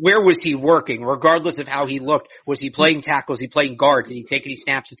 Where was he working? Regardless of how he looked, was he playing tackle? Was he playing guard? Did he take any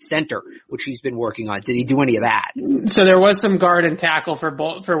snaps at center, which he's been working on? Did he do any of that? So there was some guard and tackle for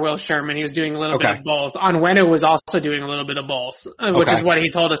Will Sherman. He was doing a little bit of both. Onwenu was also doing a little bit of both, which is what he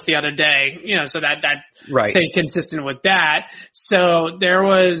told us the other day, so that stayed consistent with that. So there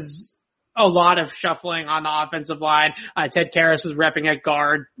was a lot of shuffling on the offensive line. Ted Karras was repping at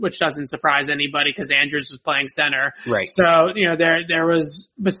guard, which doesn't surprise anybody because Andrews was playing center. Right. So, there was,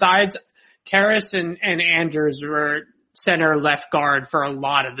 besides Karras and Andrews were center left guard for a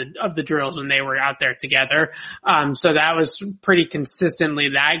lot of the drills when they were out there together. So that was pretty consistently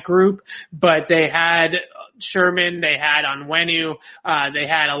that group, but they had Sherman, they had Onwenu, they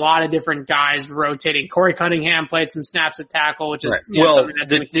had a lot of different guys rotating. Corey Cunningham played some snaps at tackle, which is something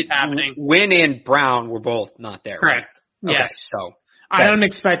that's going to keep happening. Wynn and Brown were both not there. Correct. Right? Yes. So I don't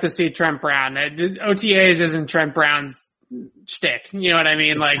expect to see Trent Brown. OTAs isn't Trent Brown's shtick. You know what I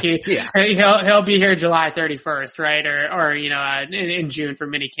mean? Like he'll be here July 31st, right? Or in June for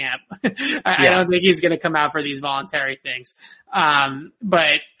minicamp. I don't think he's going to come out for these voluntary things.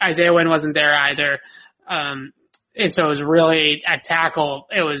 But Isaiah Wynn wasn't there either. And so it was really at tackle,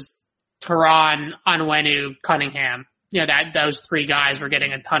 it was Karan, Onwenu, Cunningham. Those three guys were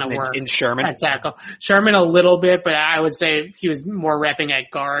getting a ton of work. In Sherman? At tackle. Sherman a little bit, but I would say he was more repping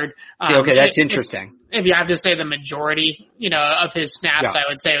at guard. That's interesting. If you have to say the majority, of his snaps, I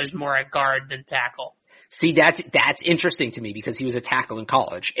would say it was more at guard than tackle. See, that's interesting to me because he was a tackle in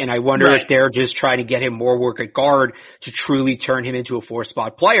college, and I wonder if they're just trying to get him more work at guard to truly turn him into a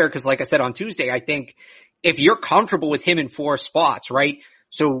 4-spot player. Because like I said on Tuesday, I think if you're comfortable with him in 4 spots, right?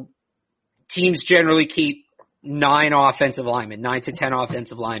 So teams generally keep 9 to 10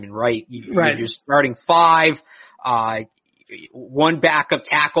 offensive linemen, right? You're starting 5, 1 backup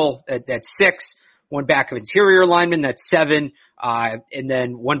tackle that's 6, 1 backup interior lineman that's 7, and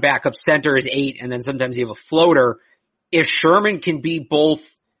then 1 backup center is 8, and then sometimes you have a floater. If Sherman can be both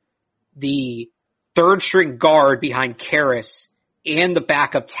the 3rd string guard behind Karras and the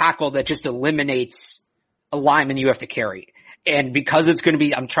backup tackle, that just eliminates a lineman you have to carry. And because it's going to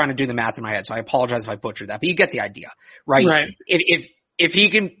be, I'm trying to do the math in my head, so I apologize if I butchered that, but you get the idea, right? Right. If he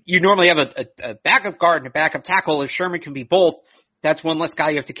can, you normally have a backup guard and a backup tackle. If Sherman can be both, that's one less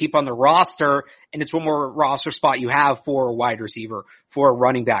guy you have to keep on the roster, and it's one more roster spot you have for a wide receiver, for a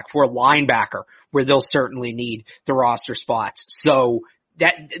running back, for a linebacker, where they'll certainly need the roster spots. So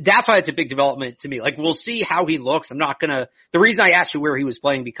that's why it's a big development to me. Like, we'll see how he looks. The reason I asked you where he was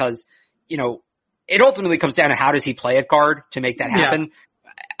playing because, it ultimately comes down to how does he play at guard to make that happen. Yeah.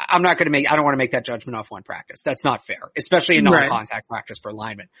 I don't want to make that judgment off one practice. That's not fair, especially in non-contact practice for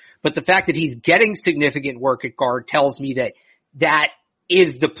linemen. But the fact that he's getting significant work at guard tells me that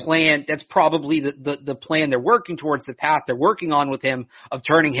is the plan. That's probably the plan they're working towards, the path they're working on with him of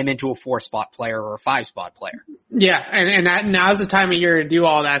turning him into a 4-spot player or a 5-spot player. Yeah, and now's the time of year to do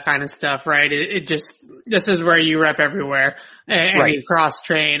all that kind of stuff, right? This is where you rep everywhere and Right. you cross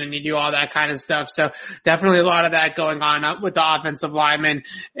train and you do all that kind of stuff. So definitely a lot of that going on up with the offensive linemen.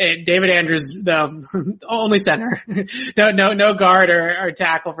 David Andrews, the only center, no guard or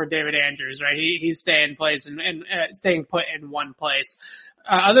tackle for David Andrews, right? He's staying place and staying put in one place.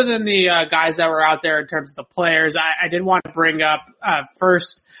 Other than the guys that were out there in terms of the players, I did want to bring up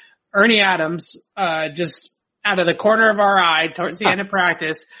first Ernie Adams, just out of the corner of our eye towards the end of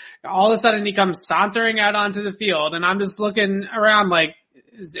practice. All of a sudden he comes sauntering out onto the field and I'm just looking around like,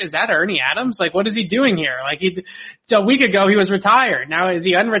 is that Ernie Adams? Like, what is he doing here? Like a week ago he was retired. Now is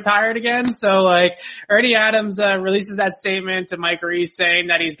he unretired again? So like Ernie Adams, releases that statement to Mike Reese saying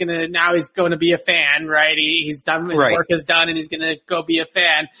that he's going to be a fan, right? He's done, his work is done and he's going to go be a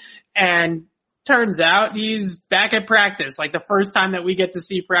fan. And turns out he's back at practice. Like the first time that we get to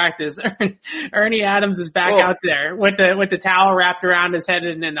see practice, Ernie Adams is back out there with the towel wrapped around his head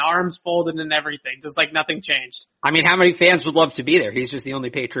and the arms folded and everything, just like nothing changed. I mean, how many fans would love to be there? He's just the only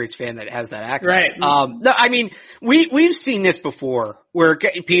Patriots fan that has that access. Right. No, I mean, we've seen this before where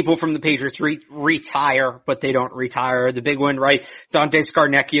people from the Patriots retire, but they don't retire. The big one, right? Dante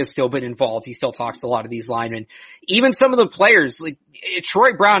Scarnecchia has still been involved. He still talks to a lot of these linemen. Even some of the players, like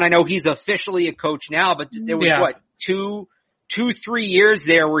Troy Brown, I know he's officially a coach now, but there was 3 years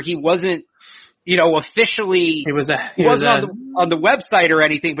there where he wasn't, officially, he wasn't on the website or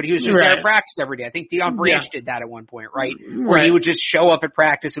anything, but he was just there at practice every day. I think Deion Branch did that at one point, right? Where he would just show up at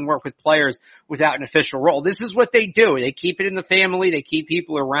practice and work with players without an official role. This is what they do. They keep it in the family. They keep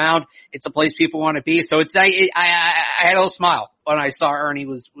people around. It's a place people want to be. So I had a little smile when I saw Ernie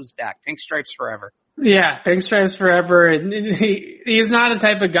was back. Pink stripes forever. Yeah, pink stripes forever. And he's not a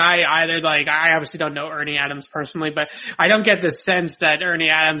type of guy either. Like, I obviously don't know Ernie Adams personally, but I don't get the sense that Ernie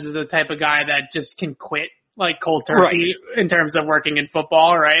Adams is the type of guy that just can quit like cold turkey in terms of working in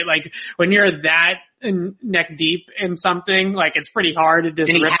football, right? Like when you're that neck deep in something, like it's pretty hard to just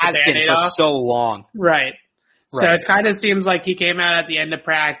and rip he has the been Band-Aid for off. so long. Right. So it kind of seems like he came out at the end of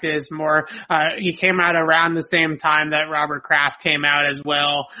practice more, he came out around the same time that Robert Kraft came out as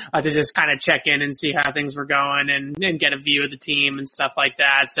well, to just kind of check in and see how things were going and get a view of the team and stuff like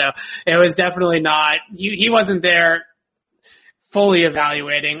that. So it was definitely not, he wasn't there fully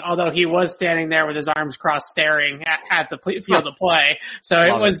evaluating, although he was standing there with his arms crossed staring at the field of play. So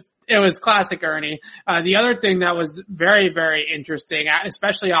it was classic Ernie. The other thing that was very, very interesting,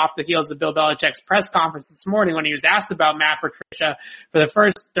 especially off the heels of Bill Belichick's press conference this morning when he was asked about Matt Patricia for the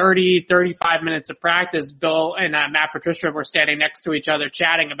first 35 minutes of practice, Bill and Matt Patricia were standing next to each other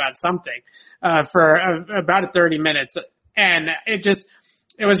chatting about something, for about 30 minutes. And it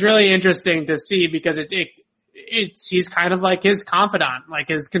was really interesting to see because he's kind of like his confidant, like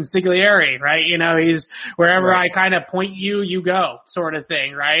his consigliere, right? He's wherever I kind of point you go sort of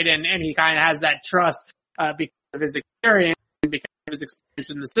thing, right? And he kind of has that trust, because of his experience, because of his experience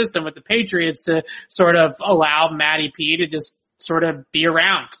in the system with the Patriots to sort of allow Matty P to just sort of be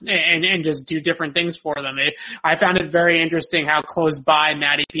around and just do different things for them. I found it very interesting how close by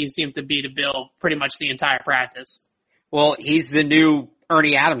Matty P seemed to be to Bill pretty much the entire practice. Well, he's the new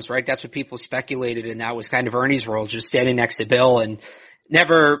Ernie Adams, right? That's what people speculated, and that was kind of Ernie's role, just standing next to Bill and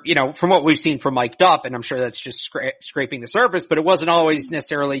never, from what we've seen from Mike Dupp, and I'm sure that's just scraping the surface, but it wasn't always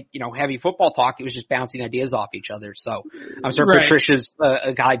necessarily, heavy football talk. It was just bouncing ideas off each other. So I'm sure Patricia's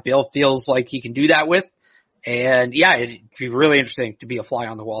a guy Bill feels like he can do that with. And yeah, it'd be really interesting to be a fly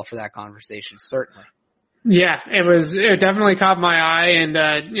on the wall for that conversation, certainly. Yeah, it definitely caught my eye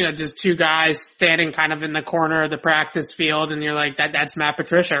and, just two guys standing kind of in the corner of the practice field and you're like, that's Matt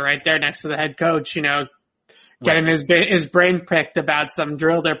Patricia right there next to the head coach, getting his brain picked about some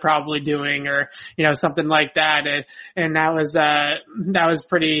drill they're probably doing or, something like that. And that was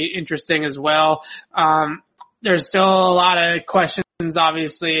pretty interesting as well. There's still a lot of questions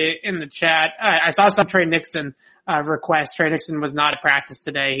obviously in the chat. I saw some Trey Nixon request. Trey Nixon was not at practice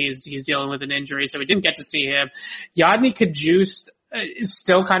today. He's dealing with an injury, so we didn't get to see him. Yodny Kajust is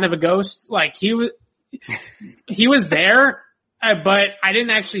still kind of a ghost. Like he was there, but I didn't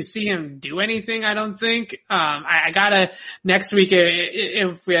actually see him do anything. I don't think. I gotta next week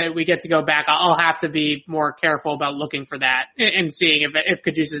if we get to go back, I'll have to be more careful about looking for that and seeing if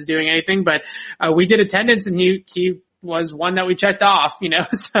Kajust is doing anything. But we did attendance, and he was one that we checked off,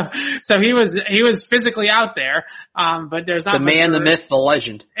 so he was physically out there. But there's not the man, the myth, the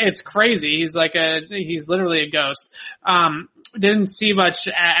legend. It's crazy. He's literally a ghost. Didn't see much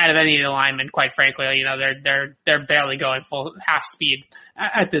out of any of the linemen, quite frankly. They're barely going full half speed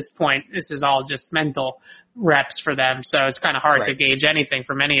at this point. This is all just mental. reps for them. So it's kind of hard to Right. gauge anything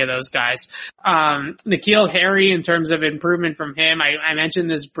from any of those guys. N'Keal Harry, in terms of improvement from him, I mentioned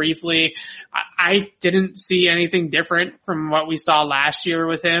this briefly. I didn't see anything different from what we saw last year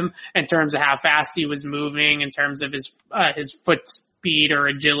with him in terms of how fast he was moving, in terms of his foot speed or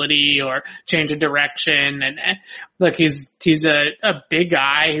agility or change of direction. And look, he's a big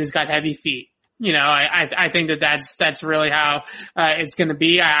guy who's got heavy feet. You know, I think that's really how, it's going to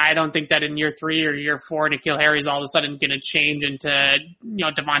be. I don't think that in year 3 or year 4, N'Keal Harry is all of a sudden going to change into, you know,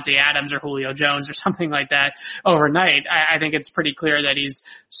 Devontae Adams or Julio Jones or something like that overnight. I think it's pretty clear that he's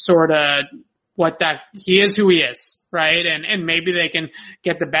sort of he is who he is, right? And maybe they can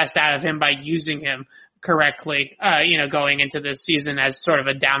get the best out of him by using him correctly, you know, going into this season as sort of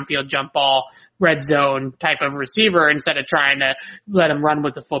a downfield jump ball, red zone type of receiver instead of trying to let him run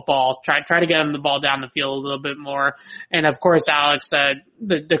with the football, try to get him the ball down the field a little bit more. And of course, Alex,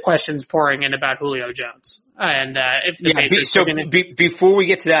 the question's pouring in about Julio Jones. And, if the Patriots before we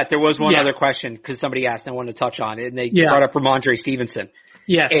get to that, there was one other question because somebody asked and I wanted to touch on it, and they brought up Ramondre Stevenson.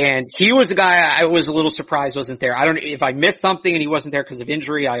 Yes. And he was the guy I was a little surprised wasn't there. I don't know if I missed something and he wasn't there because of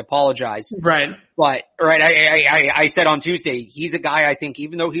injury, I apologize. Right. But, I said on Tuesday, he's a guy I think,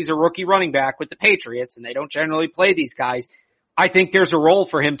 even though he's a rookie running back with the Patriots and they don't generally play these guys, I think there's a role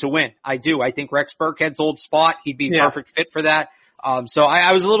for him to win. I do. I think Rex Burkhead's old spot, he'd be a perfect fit for that. So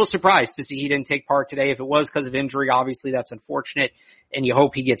I was a little surprised to see he didn't take part today. If it was because of injury, obviously that's unfortunate and you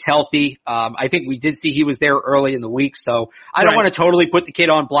hope he gets healthy. I think we did see he was there early in the week, so I don't want to totally put the kid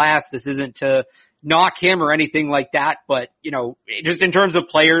on blast. This isn't to knock him or anything like that, but you know, just in terms of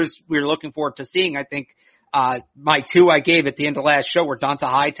players we're looking forward to seeing, I think, my 2 I gave at the end of last show were Donta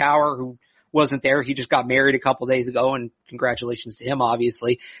Hightower, who wasn't there. He just got married a couple days ago, and congratulations to him,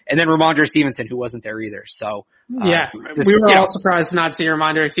 obviously. And then Ramondre Stevenson, who wasn't there either. So, we were all surprised to not see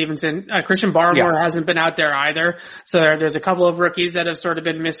Ramondre Stevenson. Christian Barmore hasn't been out there either. So there's a couple of rookies that have sort of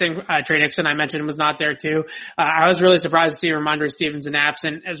been missing. Trey Nixon, I mentioned, was not there too. I was really surprised to see Ramondre Stevenson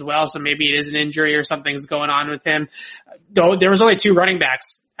absent as well. So maybe it is an injury or something's going on with him. Though there was only 2 running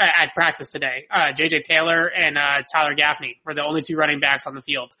backs at practice today. JJ Taylor and Tyler Gaffney were the only 2 running backs on the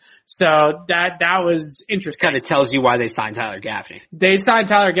field. So that was interesting. Kind of tells you why they signed Tyler Gaffney. They signed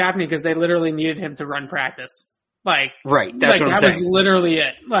Tyler Gaffney because they literally needed him to run practice. Right. That's what I'm saying. That was literally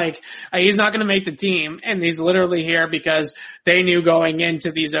it. He's not going to make the team, and he's literally here because they knew going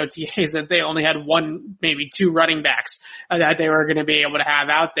into these OTAs that they only had 1, maybe 2 running backs that they were going to be able to have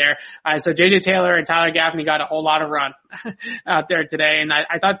out there. So JJ Taylor and Tyler Gaffney got a whole lot of run out there today, and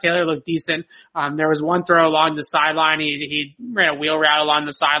I thought Taylor looked decent. There was one throw along the sideline. He ran a wheel route along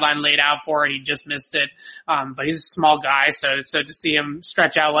the sideline, laid out for it. He just missed it. But he's a small guy, so to see him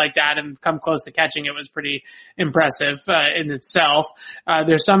stretch out like that and come close to catching it was pretty impressive in itself.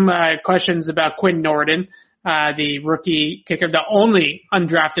 There's some questions about Quinn Nordin, the rookie kicker, the only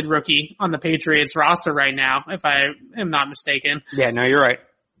undrafted rookie on the Patriots roster right now, if I am not mistaken. Yeah, no, you're right.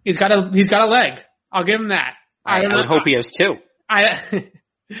 He's got a leg. I'll give him that. I would hope he has 2.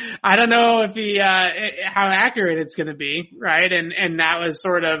 I don't know if how accurate it's going to be, right? And that was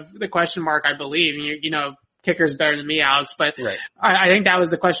sort of the question mark, I believe. You know, kicker's better than me, Alex, but right. I think that was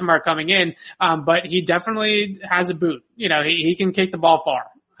the question mark coming in. But he definitely has a boot. You know, he can kick the ball far.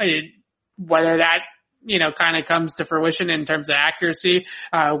 Whether that, you know, kind of comes to fruition in terms of accuracy,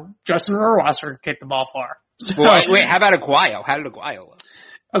 Justin Rohrwasser kicked the ball far. So, well, wait, how about Aguayo? How did Aguayo look?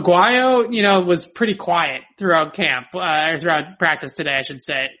 Aguayo, you know, was pretty quiet throughout camp, or throughout practice today, I should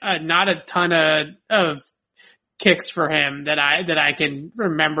say. Not a ton of kicks for him that I can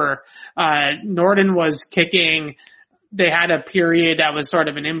remember. Nordin was kicking. They had a period that was sort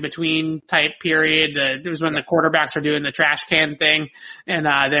of an in-between type period. It was when the quarterbacks were doing the trash can thing. And,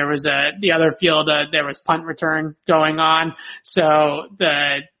 there was the other field, there was punt return going on. So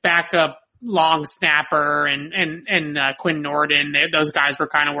the backup long snapper and Quinn Nordin, those guys were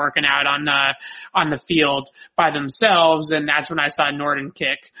kind of working out on the field by themselves. And that's when I saw Nordin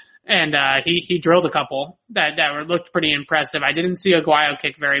kick. And, he drilled a couple that looked pretty impressive. I didn't see Aguayo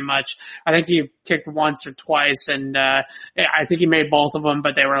kick very much. I think he kicked once or twice, and, I think he made both of them,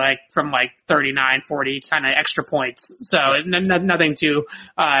 but they were from 39, 40 kind of extra points. So nothing too,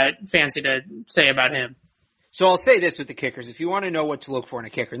 fancy to say about him. So I'll say this with the kickers. If you want to know what to look for in a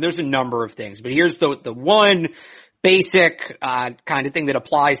kicker, and there's a number of things, but here's the one basic, kind of thing that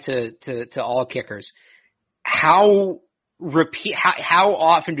applies to all kickers. How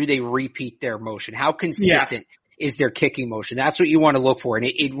often do they repeat their motion? How consistent is their kicking motion. That's what you want to look for. And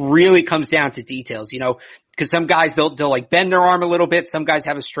it really comes down to details, because some guys, they'll like bend their arm a little bit. Some guys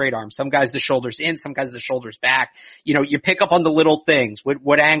have a straight arm. Some guys, the shoulders in, some guys, the shoulders back. You pick up on the little things.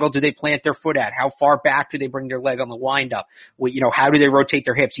 What angle do they plant their foot at? How far back do they bring their leg on the wind up? How do they rotate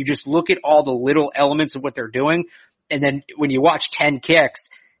their hips? You just look at all the little elements of what they're doing. And then when you watch 10 kicks,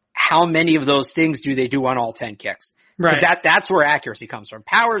 how many of those things do they do on all 10 kicks? Right. That's where accuracy comes from.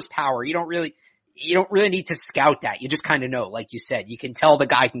 Power is power. You don't really need to scout that. You just kind of know, like you said, you can tell the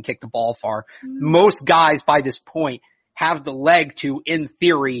guy can kick the ball far. Most guys by this point have the leg to, in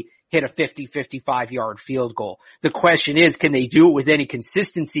theory, hit a 50, 55 yard field goal. The question is, can they do it with any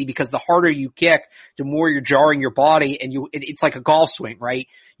consistency? Because the harder you kick, the more you're jarring your body, and it's like a golf swing, right?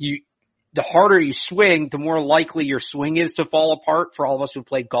 The harder you swing, the more likely your swing is to fall apart. For all of us who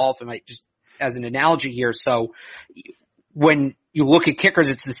played golf, and just as an analogy here. So when you look at kickers,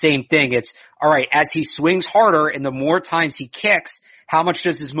 it's the same thing. It's all right, as he swings harder and the more times he kicks, how much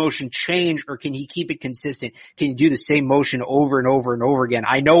does his motion change, or can he keep it consistent? Can he do the same motion over and over and over again?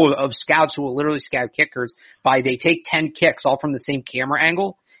 I know of scouts who will literally scout kickers they take 10 kicks all from the same camera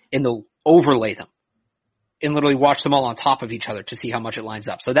angle and they'll overlay them and literally watch them all on top of each other to see how much it lines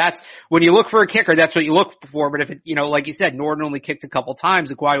up. So that's, when you look for a kicker, that's what you look for. But if it, like you said, Norton only kicked a couple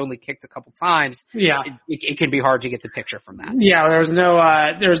times, Aguayo only kicked a couple times. Yeah. It can be hard to get the picture from that. Yeah,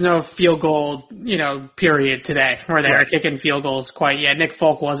 there was no field goal, period today where they were kicking field goals quite yet. Nick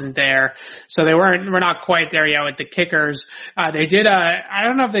Folk wasn't there. So we're not quite there yet with the kickers. They did, I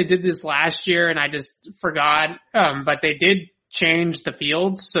don't know if they did this last year and I just forgot, but they did change the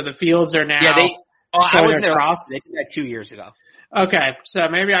fields. So the fields are now. Yeah, I wasn't there. Across. They did that 2 years ago. Okay, so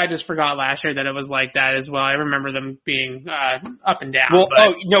maybe I just forgot last year that it was like that as well. I remember them being up and down.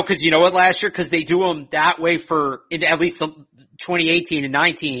 Well, because you know what, last year, because they do them that way for at least 2018 and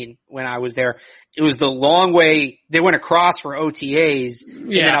 19 when I was there. It was the long way. They went across for OTAs and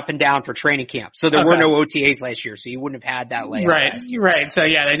then up and down for training camp. So there were no OTAs last year, so you wouldn't have had that layout last year. Right. So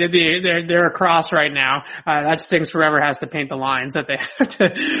yeah, they did they're across right now. That stinks. Forever has to paint the lines that they have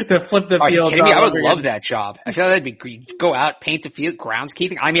to flip the fields. I would love that job. I feel like that'd be great. Go out, paint the field,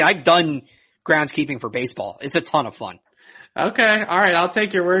 groundskeeping. I mean, I've done groundskeeping for baseball. It's a ton of fun. Okay. All right. I'll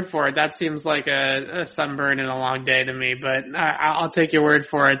take your word for it. That seems like a sunburn and a long day to me, but I'll take your word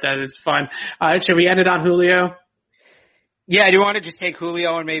for it that it's fun. Should we end it on Julio? Yeah. Do you want to just take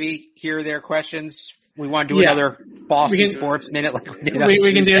Julio and maybe hear their questions? We want to do another Boston sports minute like we did on we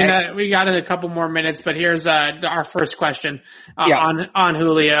can do that. We got a couple more minutes, but here's our first question on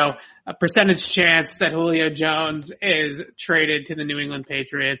Julio. A percentage chance that Julio Jones is traded to the New England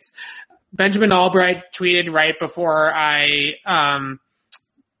Patriots. Benjamin Albright tweeted right before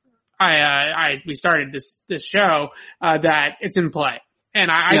we started this show, that it's in play. And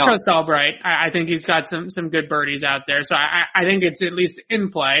I trust Albright. I think he's got some good birdies out there. So I think it's at least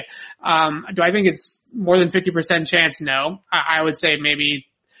in play. Do I think it's more than 50% chance? No. I would say maybe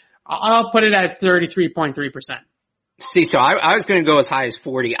I'll put it at 33.3%. See, so I was going to go as high as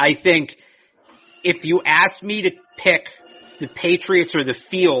 40. I think if you asked me to pick the Patriots or the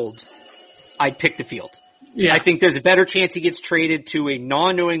field, I'd pick the field. Yeah. I think there's a better chance he gets traded to a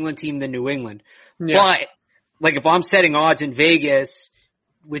non-New England team than New England. Yeah. But, like, if I'm setting odds in Vegas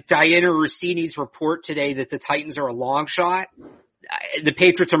with Diana Rossini's report today that the Titans are a long shot, the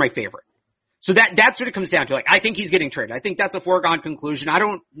Patriots are my favorite. So that's what it comes down to. Like, I think he's getting traded. I think that's a foregone conclusion. I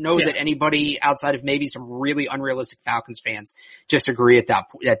don't know that anybody outside of maybe some really unrealistic Falcons fans disagree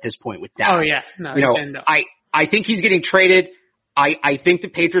at this point with that. Oh yeah. No, I think he's getting traded. I think the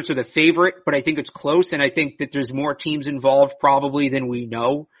Patriots are the favorite, but I think it's close, and I think that there's more teams involved probably than we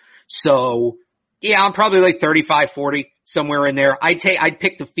know. So, yeah, I'm probably like 35-40, somewhere in there. I'd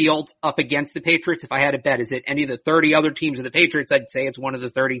pick the field up against the Patriots if I had a bet. Is it any of the 30 other teams of the Patriots? I'd say it's one of the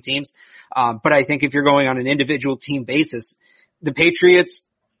 30 teams. But I think if you're going on an individual team basis, the Patriots,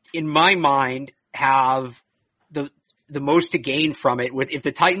 in my mind, have the most to gain from it. If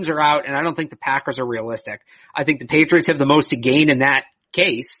the Titans are out, and I don't think the Packers are realistic, I think the Patriots have the most to gain in that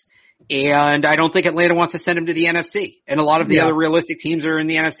case. And I don't think Atlanta wants to send him to the NFC. And a lot of the other realistic teams are in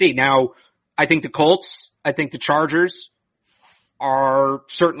the NFC. Now, I think the Colts, I think the Chargers are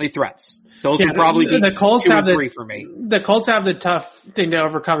certainly threats. Those would probably be the Colts 2 and 3 for me. The Colts have the tough thing to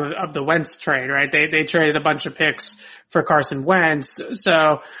overcome of the Wentz trade, right? They traded a bunch of picks for Carson Wentz.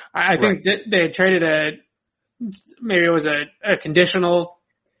 So I think they traded maybe it was a conditional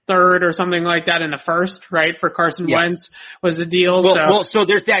third or something like that in the first, right? For Carson Wentz was the deal. So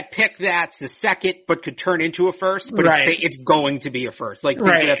there's that pick that's the second, but could turn into a first, but it's going to be a first. Like,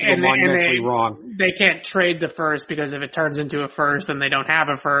 they have to go monumentally wrong. They can't trade the first because if it turns into a first, then they don't have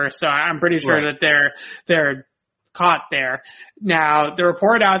a first. So I'm pretty sure that they're caught there. Now, the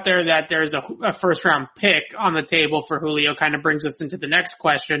report out there that there's a first round pick on the table for Julio kind of brings us into the next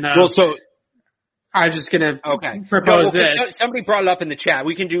question of, I was just gonna propose this. Somebody brought it up in the chat.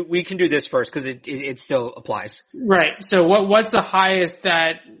 We can do this first because it still applies. Right. So what's the highest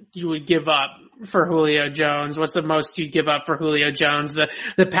that you would give up for Julio Jones? What's the most you'd give up for Julio Jones?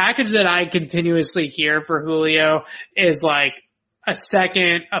 The package that I continuously hear for Julio is like a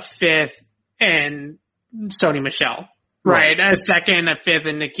second, a fifth, and Sony Michel. Right. A second, a fifth,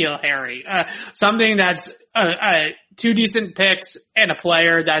 and N'Keal Harry. Something that's two decent picks and a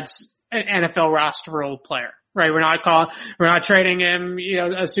player that's an NFL rosterable player. Right. We're not trading him,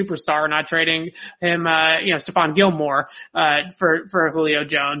 a superstar. We're not trading him, Stephon Gilmore, for Julio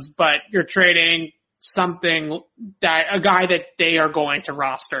Jones, but you're trading a guy that they are going to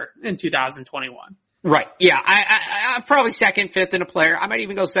roster in 2021. Right. Yeah. I'm probably second, fifth in a player. I might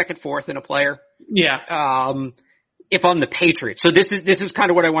even go second, fourth in a player. Yeah. If I'm the Patriots. So this is kind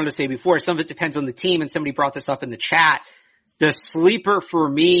of what I wanted to say before. Some of it depends on the team, and somebody brought this up in the chat. The sleeper for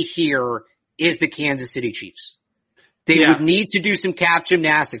me here is the Kansas City Chiefs. They would need to do some cap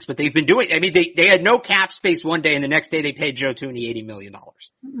gymnastics, but they've been doing, they had no cap space one day and the next day they paid Joe Thuney $80 million.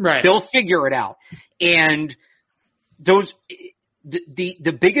 Right. They'll figure it out. And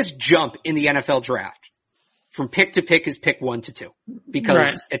the biggest jump in the NFL draft from pick to pick is pick 1 to 2.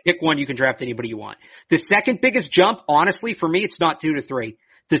 Because at pick 1 you can draft anybody you want. The second biggest jump, honestly, for me, it's not 2 to 3.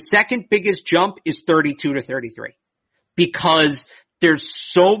 The second biggest jump is 32 to 33. Because there's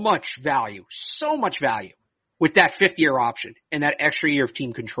so much value with that 5th year option and that extra year of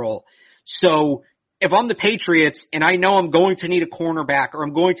team control. So if I'm the Patriots and I know I'm going to need a cornerback or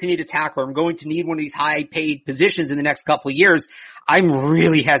I'm going to need a tackler, I'm going to need one of these high paid positions in the next couple of years, I'm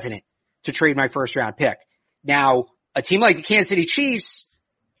really hesitant to trade my first round pick. Now, a team like the Kansas City Chiefs,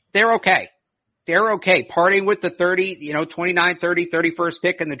 they're okay. They're okay. Parting with the 29, 30, 31st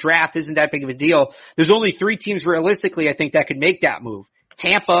pick in the draft isn't that big of a deal. There's only 3 teams realistically, I think, that could make that move.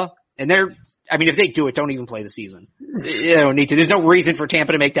 Tampa, and if they do it, don't even play the season. They don't need to. There's no reason for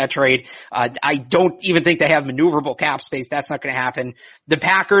Tampa to make that trade. I don't even think they have maneuverable cap space. That's not going to happen. The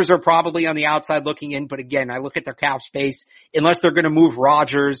Packers are probably on the outside looking in, but again, I look at their cap space. Unless they're going to move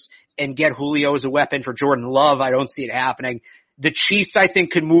Rodgers and get Julio as a weapon for Jordan Love, I don't see it happening. The Chiefs, I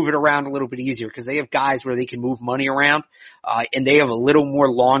think, could move it around a little bit easier because they have guys where they can move money around, and they have a little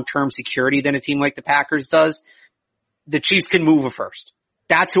more long-term security than a team like the Packers does. The Chiefs can move a first.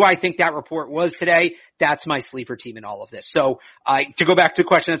 That's who I think that report was today. That's my sleeper team in all of this. So, to go back to the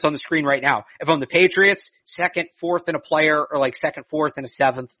question that's on the screen right now, if I'm the Patriots, second, fourth in a player, or like second, fourth, and a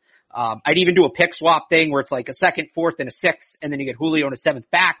seventh. I'd even do a pick swap thing where it's like a second, fourth, and a sixth, and then you get Julio and a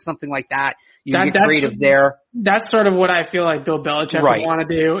seventh back, something like that. You get creative there. That's sort of what I feel like Bill Belichick would want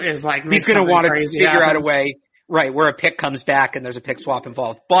to do is like make he's going to want to figure out a way, right, where a pick comes back and there's a pick swap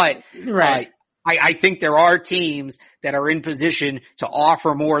involved. But, I think there are teams that are in position to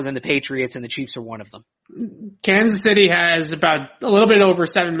offer more than the Patriots, and the Chiefs are one of them. Kansas City has about a little bit over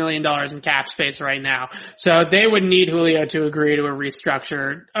 $7 million in cap space right now. So they would need Julio to agree to a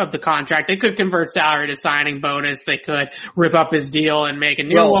restructure of the contract. They could convert salary to signing bonus. They could rip up his deal and make a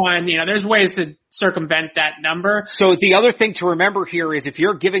new one. There's ways to circumvent that number. So the other thing to remember here is if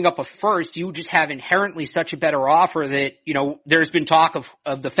you're giving up a first, you just have inherently such a better offer that, there's been talk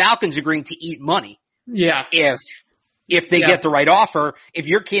of the Falcons agreeing to eat money. Yeah. If they get the right offer. If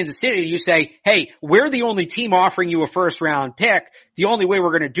you're Kansas City, you say, hey, we're the only team offering you a first round pick. The only way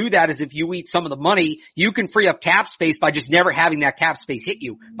we're going to do that is if you eat some of the money. You can free up cap space by just never having that cap space hit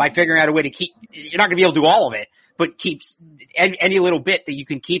you, by figuring out a way to keep, you're not going to be able to do all of it, but keeps any little bit that you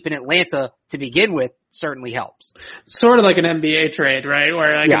can keep in Atlanta to begin with certainly helps. Sort of like an NBA trade, right?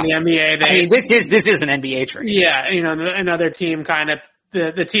 Where in the NBA, this is an NBA trade. Yeah. Another team kind of,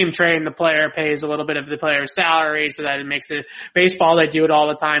 the team trading the player pays a little bit of the player's salary so that it makes it baseball. They do it all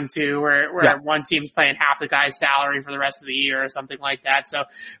the time too, where one team's paying half the guy's salary for the rest of the year or something like that. So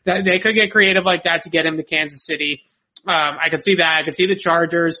that they could get creative like that to get him to Kansas City. I could see that. I could see the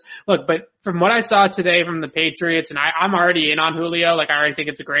Chargers. Look, but from what I saw today from the Patriots, and I'm already in on Julio, I already think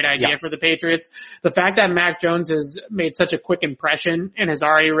it's a great idea for the Patriots. The fact that Mac Jones has made such a quick impression and has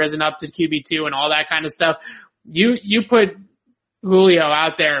already risen up to QB2 and all that kind of stuff, you put Julio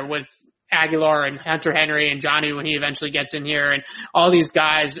out there with Aguilar and Hunter Henry and Johnny when he eventually gets in here and all these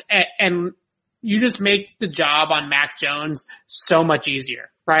guys, and you just make the job on Mac Jones so much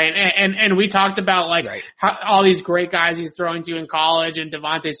easier, right? And we talked about how all these great guys he's throwing to in college, and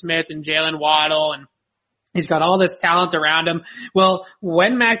Devontae Smith and Jalen Waddle and He's got all this talent around him. Well,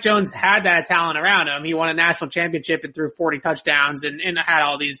 when Mac Jones had that talent around him, he won a national championship and threw 40 touchdowns and had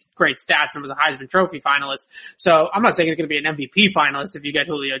all these great stats and was a Heisman Trophy finalist. So I'm not saying he's going to be an MVP finalist if you get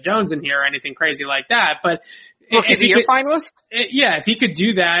Julio Jones in here or anything crazy like that, but Rookie of the Year finalist? Yeah, if he could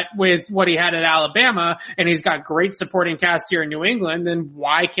do that with what he had at Alabama and he's got great supporting cast here in New England, then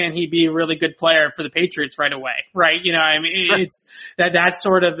why can't he be a really good player for the Patriots right away? Right? You know, I mean, Sure. it's that's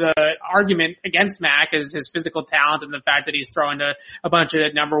sort of the argument against Mac is his physical talent and the fact that he's throwing to a bunch of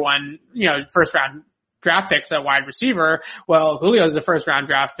number one, you know, first round draft picks at wide receiver. Well, Julio's a first round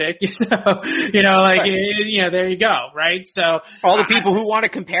draft pick. So, you know, like, Right. you know, there you go. Right. So All the people who want to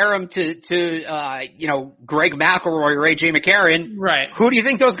compare him to you know, Greg McElroy or AJ McCarron. right. Who do you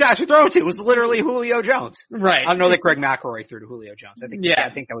think those guys were throwing to? It was literally Julio Jones. Right. I don't know that Greg McElroy threw to Julio Jones. I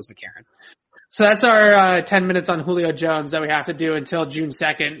think that was McCarron. So that's our 10 minutes on Julio Jones that we have to do until June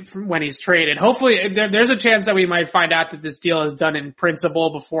 2nd when he's traded. Hopefully, there's a chance that we might find out that this deal is done in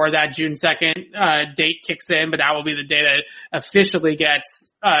principle before that June 2nd date kicks in, but that will be the day that it officially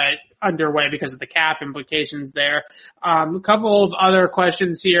gets underway because of the cap implications there. A couple of other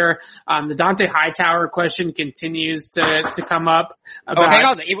questions here. The Dante Hightower question continues to come up. Hang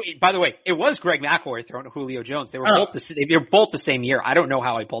on. By the way, it was Greg McElroy throwing to Julio Jones. They were both the same year. I don't know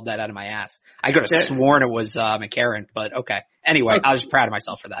how I pulled that out of my ass. I could have sworn it was McCarron, but okay. Anyway, I was proud of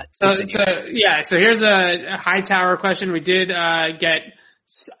myself for that. So here's a Hightower question. We did get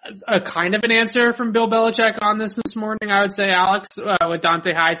a kind of an answer from Bill Belichick on this morning, I would say, Alex, with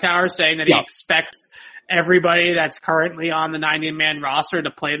Dante Hightower saying that he expects everybody that's currently on the 90-man roster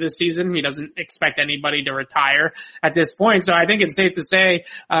to play this season. He doesn't expect anybody to retire at this point. So I think it's safe to say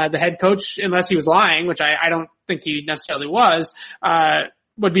the head coach, unless he was lying, which I don't think he necessarily was,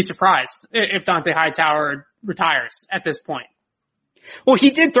 would be surprised if Dante Hightower retires at this point. Well, he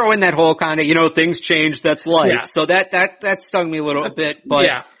did throw in that whole kind of, you know, things change, that's life. Yeah. So that stung me a little bit, but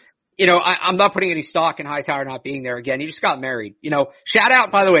you know, I'm not putting any stock in Hightower not being there again. He just got married. You know, shout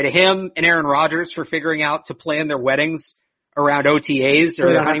out, by the way, to him and Aaron Rodgers for figuring out to plan their weddings around OTAs or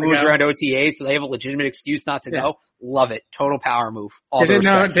their honeymoons around OTAs, so they have a legitimate excuse not to go. Love it. Total power move. Didn't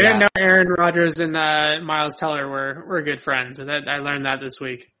know Aaron Rodgers and Miles Teller were good friends. I learned that this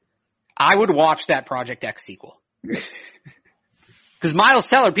week. I would watch that Project X sequel. Because Miles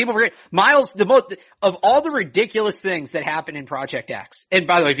Teller, people forget, Miles, of all the ridiculous things that happen in Project X, and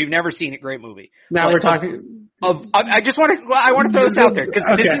by the way, if you've never seen it, great movie. Now we're talking I want to throw this out there, because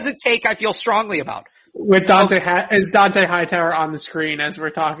this is a take I feel strongly about. With is Dante Hightower on the screen as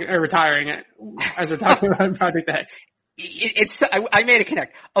we're talking, or retiring it, as we're talking about Project X? I made a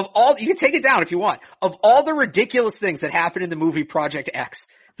connect. Of all, you can take it down if you want. Of all the ridiculous things that happen in the movie Project X,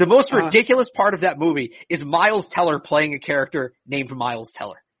 the most ridiculous part of that movie is Miles Teller playing a character named Miles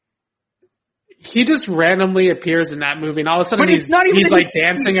Teller. He just randomly appears in that movie, and all of a sudden he's like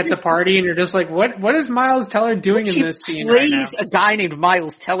dancing at the party, and you're just like, what is Miles Teller doing in this scene right now? He plays a guy named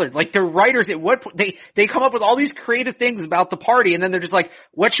Miles Teller. Like, the writers they come up with all these creative things about the party, and then they're just like,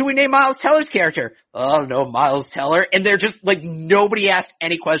 what should we name Miles Teller's character? Oh no, Miles Teller. And they're just like, nobody asked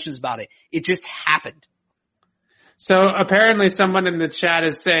any questions about it. It just happened. So apparently someone in the chat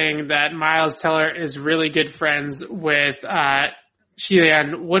is saying that Miles Teller is really good friends with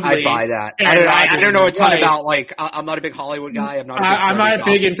Shailene Woodley. I buy that. I don't know a ton about, like, I'm not a big Hollywood guy. I'm not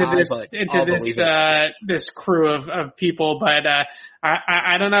big into this crew of people, but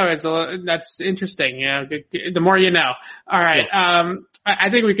I don't know. That's interesting. You know, the more you know. All right. Yeah.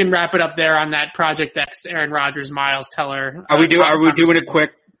 I think we can wrap it up there on that Project X, Aaron Rodgers, Miles Teller. Are we doing a quick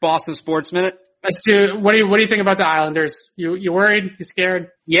Boston Sports Minute? Let's do. What do you think about the Islanders? You worried? You scared?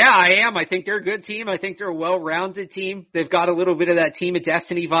 Yeah, I am. I think they're a good team. I think they're a well-rounded team. They've got a little bit of that Team of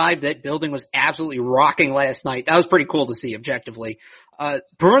Destiny vibe. That building was absolutely rocking last night. That was pretty cool to see, objectively.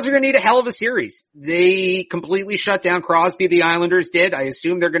 Bruins are going to need a hell of a series. They completely shut down Crosby. The Islanders did. I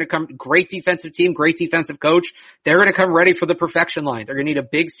assume they're going to come. Great defensive team, great defensive coach. They're going to come ready for the perfection line. They're going to need a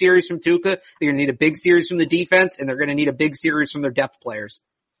big series from Tuukka. They're going to need a big series from the defense, and they're going to need a big series from their depth players.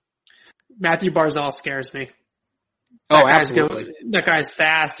 Matthew Barzal scares me. Absolutely. That guy's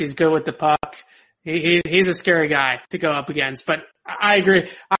fast. He's good with the puck. He's a scary guy to go up against. But I agree.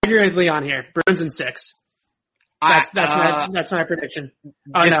 I agree with Leon here. Bruins in 6. That's my prediction.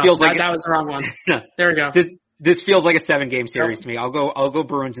 Oh no, that was the wrong one. There we go. This feels like a 7-game series to me. I'll go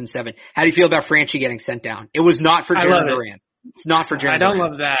Bruins in 7. How do you feel about Franchi getting sent down? It was not for Jared Durant. It's not for Jared Durant. I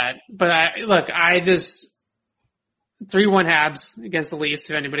don't love that. But I just 3-1 Habs against the Leafs,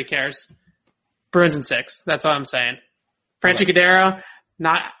 if anybody cares. Bruins in 6. That's all I'm saying. Franchi Cordero,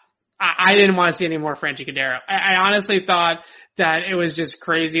 I didn't want to see any more Franchi Cordero. I honestly thought that it was just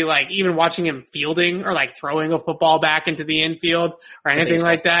crazy, like even watching him fielding or like throwing a football back into the infield or anything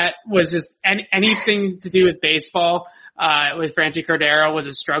like that was just anything to do with baseball, with Franchi Cordero was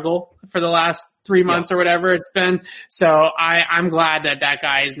a struggle for the last 3 months or whatever it's been. So I'm glad that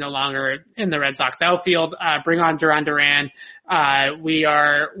guy is no longer in the Red Sox outfield. Bring on Duran Duran. We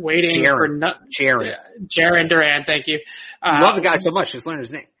are waiting for Jarren Duran. Thank you. I love the guy so much. Just learn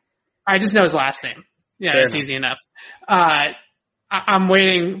his name. I just know his last name. Yeah, that's easy enough. I'm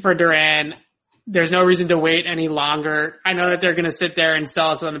waiting for Duran. There's no reason to wait any longer. I know that they're going to sit there and sell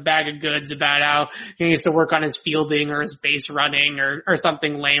us on a bag of goods about how he needs to work on his fielding or his base running or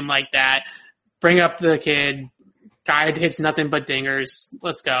something lame like that. Bring up the kid. Guy hits nothing but dingers.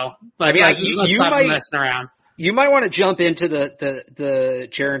 Let's go. Let's stop messing around. You might want to jump into the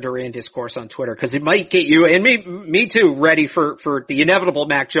Jarren Duran discourse on Twitter, because it might get you and me too ready for the inevitable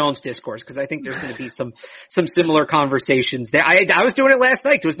Mac Jones discourse, because I think there's going to be some similar conversations there. I was doing it last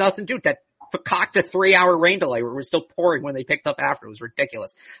night. There was nothing to do. That cocked a 3-hour rain delay where it was still pouring when they picked up after. It was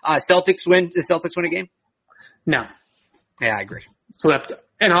ridiculous. Celtics win. The Celtics win a game? No. Yeah, I agree. Swept.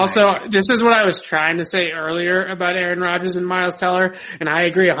 And also, this is what I was trying to say earlier about Aaron Rodgers and Miles Teller, and I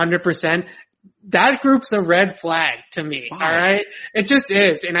agree 100%. That group's a red flag to me. Wow. All right, it just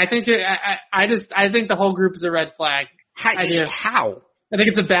is, and I think I think the whole group is a red flag. How? I think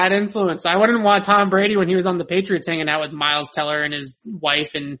it's a bad influence. I wouldn't want Tom Brady when he was on the Patriots hanging out with Miles Teller and his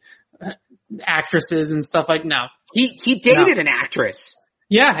wife and actresses and stuff like. No, he dated an actress.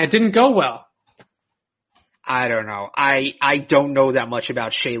 Yeah, it didn't go well. I don't know. I don't know that much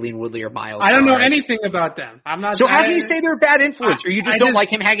about Shailene Woodley or Miles. I don't know anything about them. I'm not. So how do you say they're a bad influence? Or you just don't like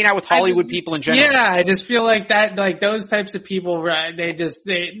him hanging out with Hollywood people in general? Yeah, I just feel like that, like those types of people,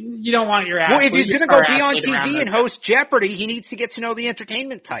 you don't want your Well, if he's going to go be on TV and host Jeopardy, he needs to get to know the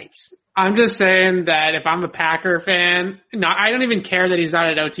entertainment types. I'm just saying that if I'm a Packer fan, no, I don't even care that he's not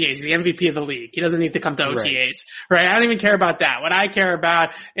at OTAs. He's the MVP of the league. He doesn't need to come to OTAs, right? I don't even care about that. What I care about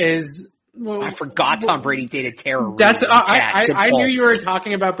is. Well, I forgot Tom Brady dated Tara Reid. That's I knew you were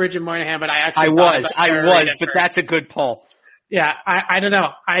talking about Bridget Moynihan, but I was, but that's a good pull. Yeah, I don't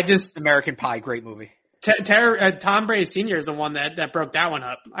know. I just American Pie, great movie. Tom Brady Sr. is the one that broke that one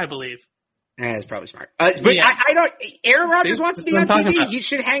up, I believe. Yeah, that's probably smart. But yeah. I don't. Aaron Rodgers wants to be on TV. He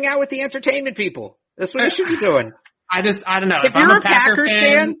should hang out with the entertainment people. That's what he should be doing. I don't know. If you're a Packers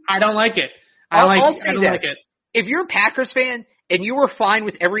fan, I don't like it. I'll say this. If you're a Packers fan and you were fine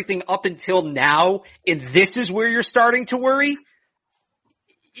with everything up until now, and this is where you're starting to worry,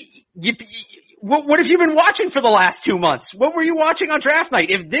 what have you been watching for the last 2 months? What were you watching on draft night?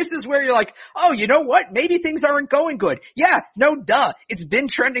 If this is where you're like, oh, you know what? Maybe things aren't going good. Yeah, no, duh. It's been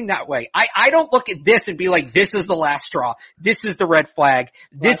trending that way. I don't look at this and be like, this is the last straw. This is the red flag.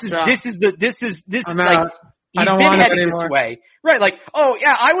 This is like, he's been headed this way. Right, like, oh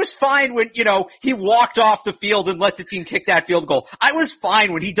yeah, I was fine when, he walked off the field and let the team kick that field goal. I was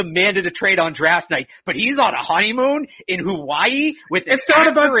fine when he demanded a trade on draft night, but he's on a honeymoon in Hawaii with an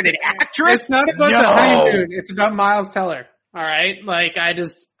actor and an actress? It's not about the honeymoon. It's about Miles Teller. Alright? Like,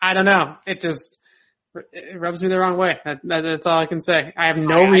 I don't know. It rubs me the wrong way. That's all I can say. I have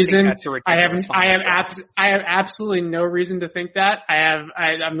no reason. I have absolutely no reason to think that.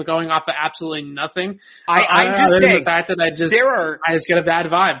 I'm going off of absolutely nothing. I'm just saying the fact that I just get a bad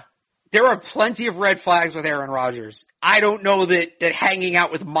vibe. There are plenty of red flags with Aaron Rodgers. I don't know that hanging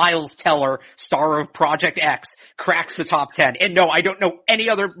out with Miles Teller, star of Project X, cracks the top 10. And no, I don't know any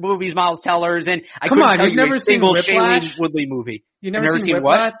other movies Miles Teller's in. You've never seen Shailene Woodley movie. You've never seen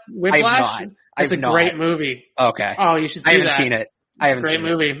what? Whiplash? I have not. It's a great movie. Okay. Oh, you should see that. I haven't seen it. Great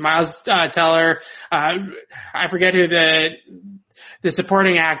movie. Miles Teller, I forget who the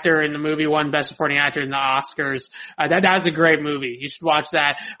supporting actor in the movie won Best Supporting Actor in the Oscars. That was a great movie. You should watch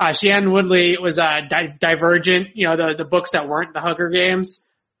that. Shailene Woodley was Divergent, the books that weren't the Hunger Games.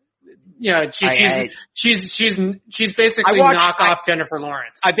 She's basically knockoff Jennifer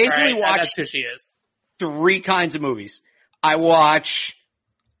Lawrence. I basically watch that's who she is. 3 kinds of movies. I watch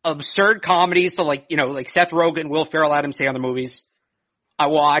absurd comedies, so like Seth Rogen, Will Ferrell, Adam Sandler movies. I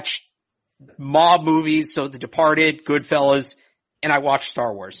watch mob movies, so The Departed, Goodfellas, and I watch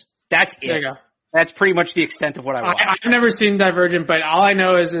Star Wars. That's it. There you go. That's pretty much the extent of what I watch. I've never seen Divergent, but all I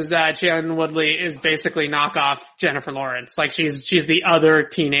know is that Shailene Woodley is basically knockoff Jennifer Lawrence. Like she's the other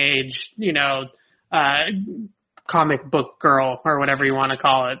teenage, comic book girl or whatever you want to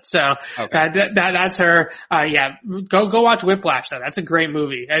call it. So that's her. Go watch Whiplash though. That's a great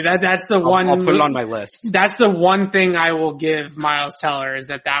movie. That's the one. I'll put it on my list. That's the one thing I will give Miles Teller is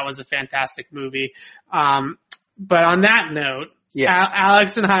that was a fantastic movie. But on that note, Yes.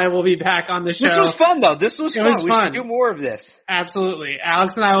 Alex and I will be back on the show. This was fun though. This was It fun. was We fun. should do more of this. Absolutely.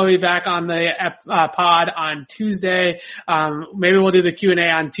 Alex and I will be back on the pod on Tuesday. Maybe we'll do the Q&A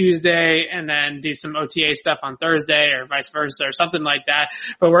on Tuesday and then do some OTA stuff on Thursday or vice versa or something like that.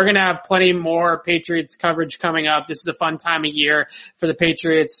 But we're going to have plenty more Patriots coverage coming up. This is a fun time of year for the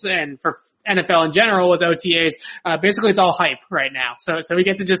Patriots and for NFL in general with OTAs. Basically it's all hype right now. So we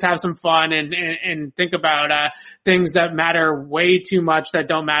get to just have some fun and think about, things that matter way too much that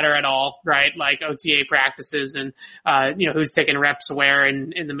don't matter at all, right? Like OTA practices and, who's taking reps where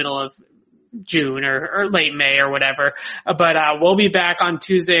in the middle of June or late May or whatever. But we'll be back on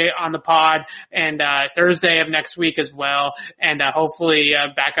Tuesday on the pod and Thursday of next week as well. And hopefully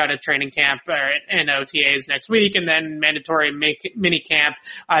back out at training camp and OTAs next week, and then mandatory mini camp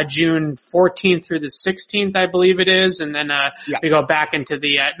June 14th through the 16th, I believe it is. And then we go back into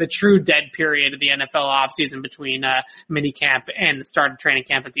the true dead period of the NFL offseason between mini camp and the start of training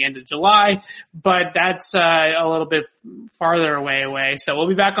camp at the end of July. But that's a little bit farther away. So we'll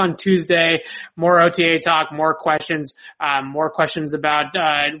be back on Tuesday. More OTA talk, more questions about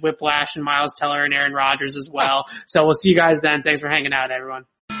Whiplash and Miles Teller and Aaron Rodgers as well. So we'll see you guys then. Thanks for hanging out, everyone.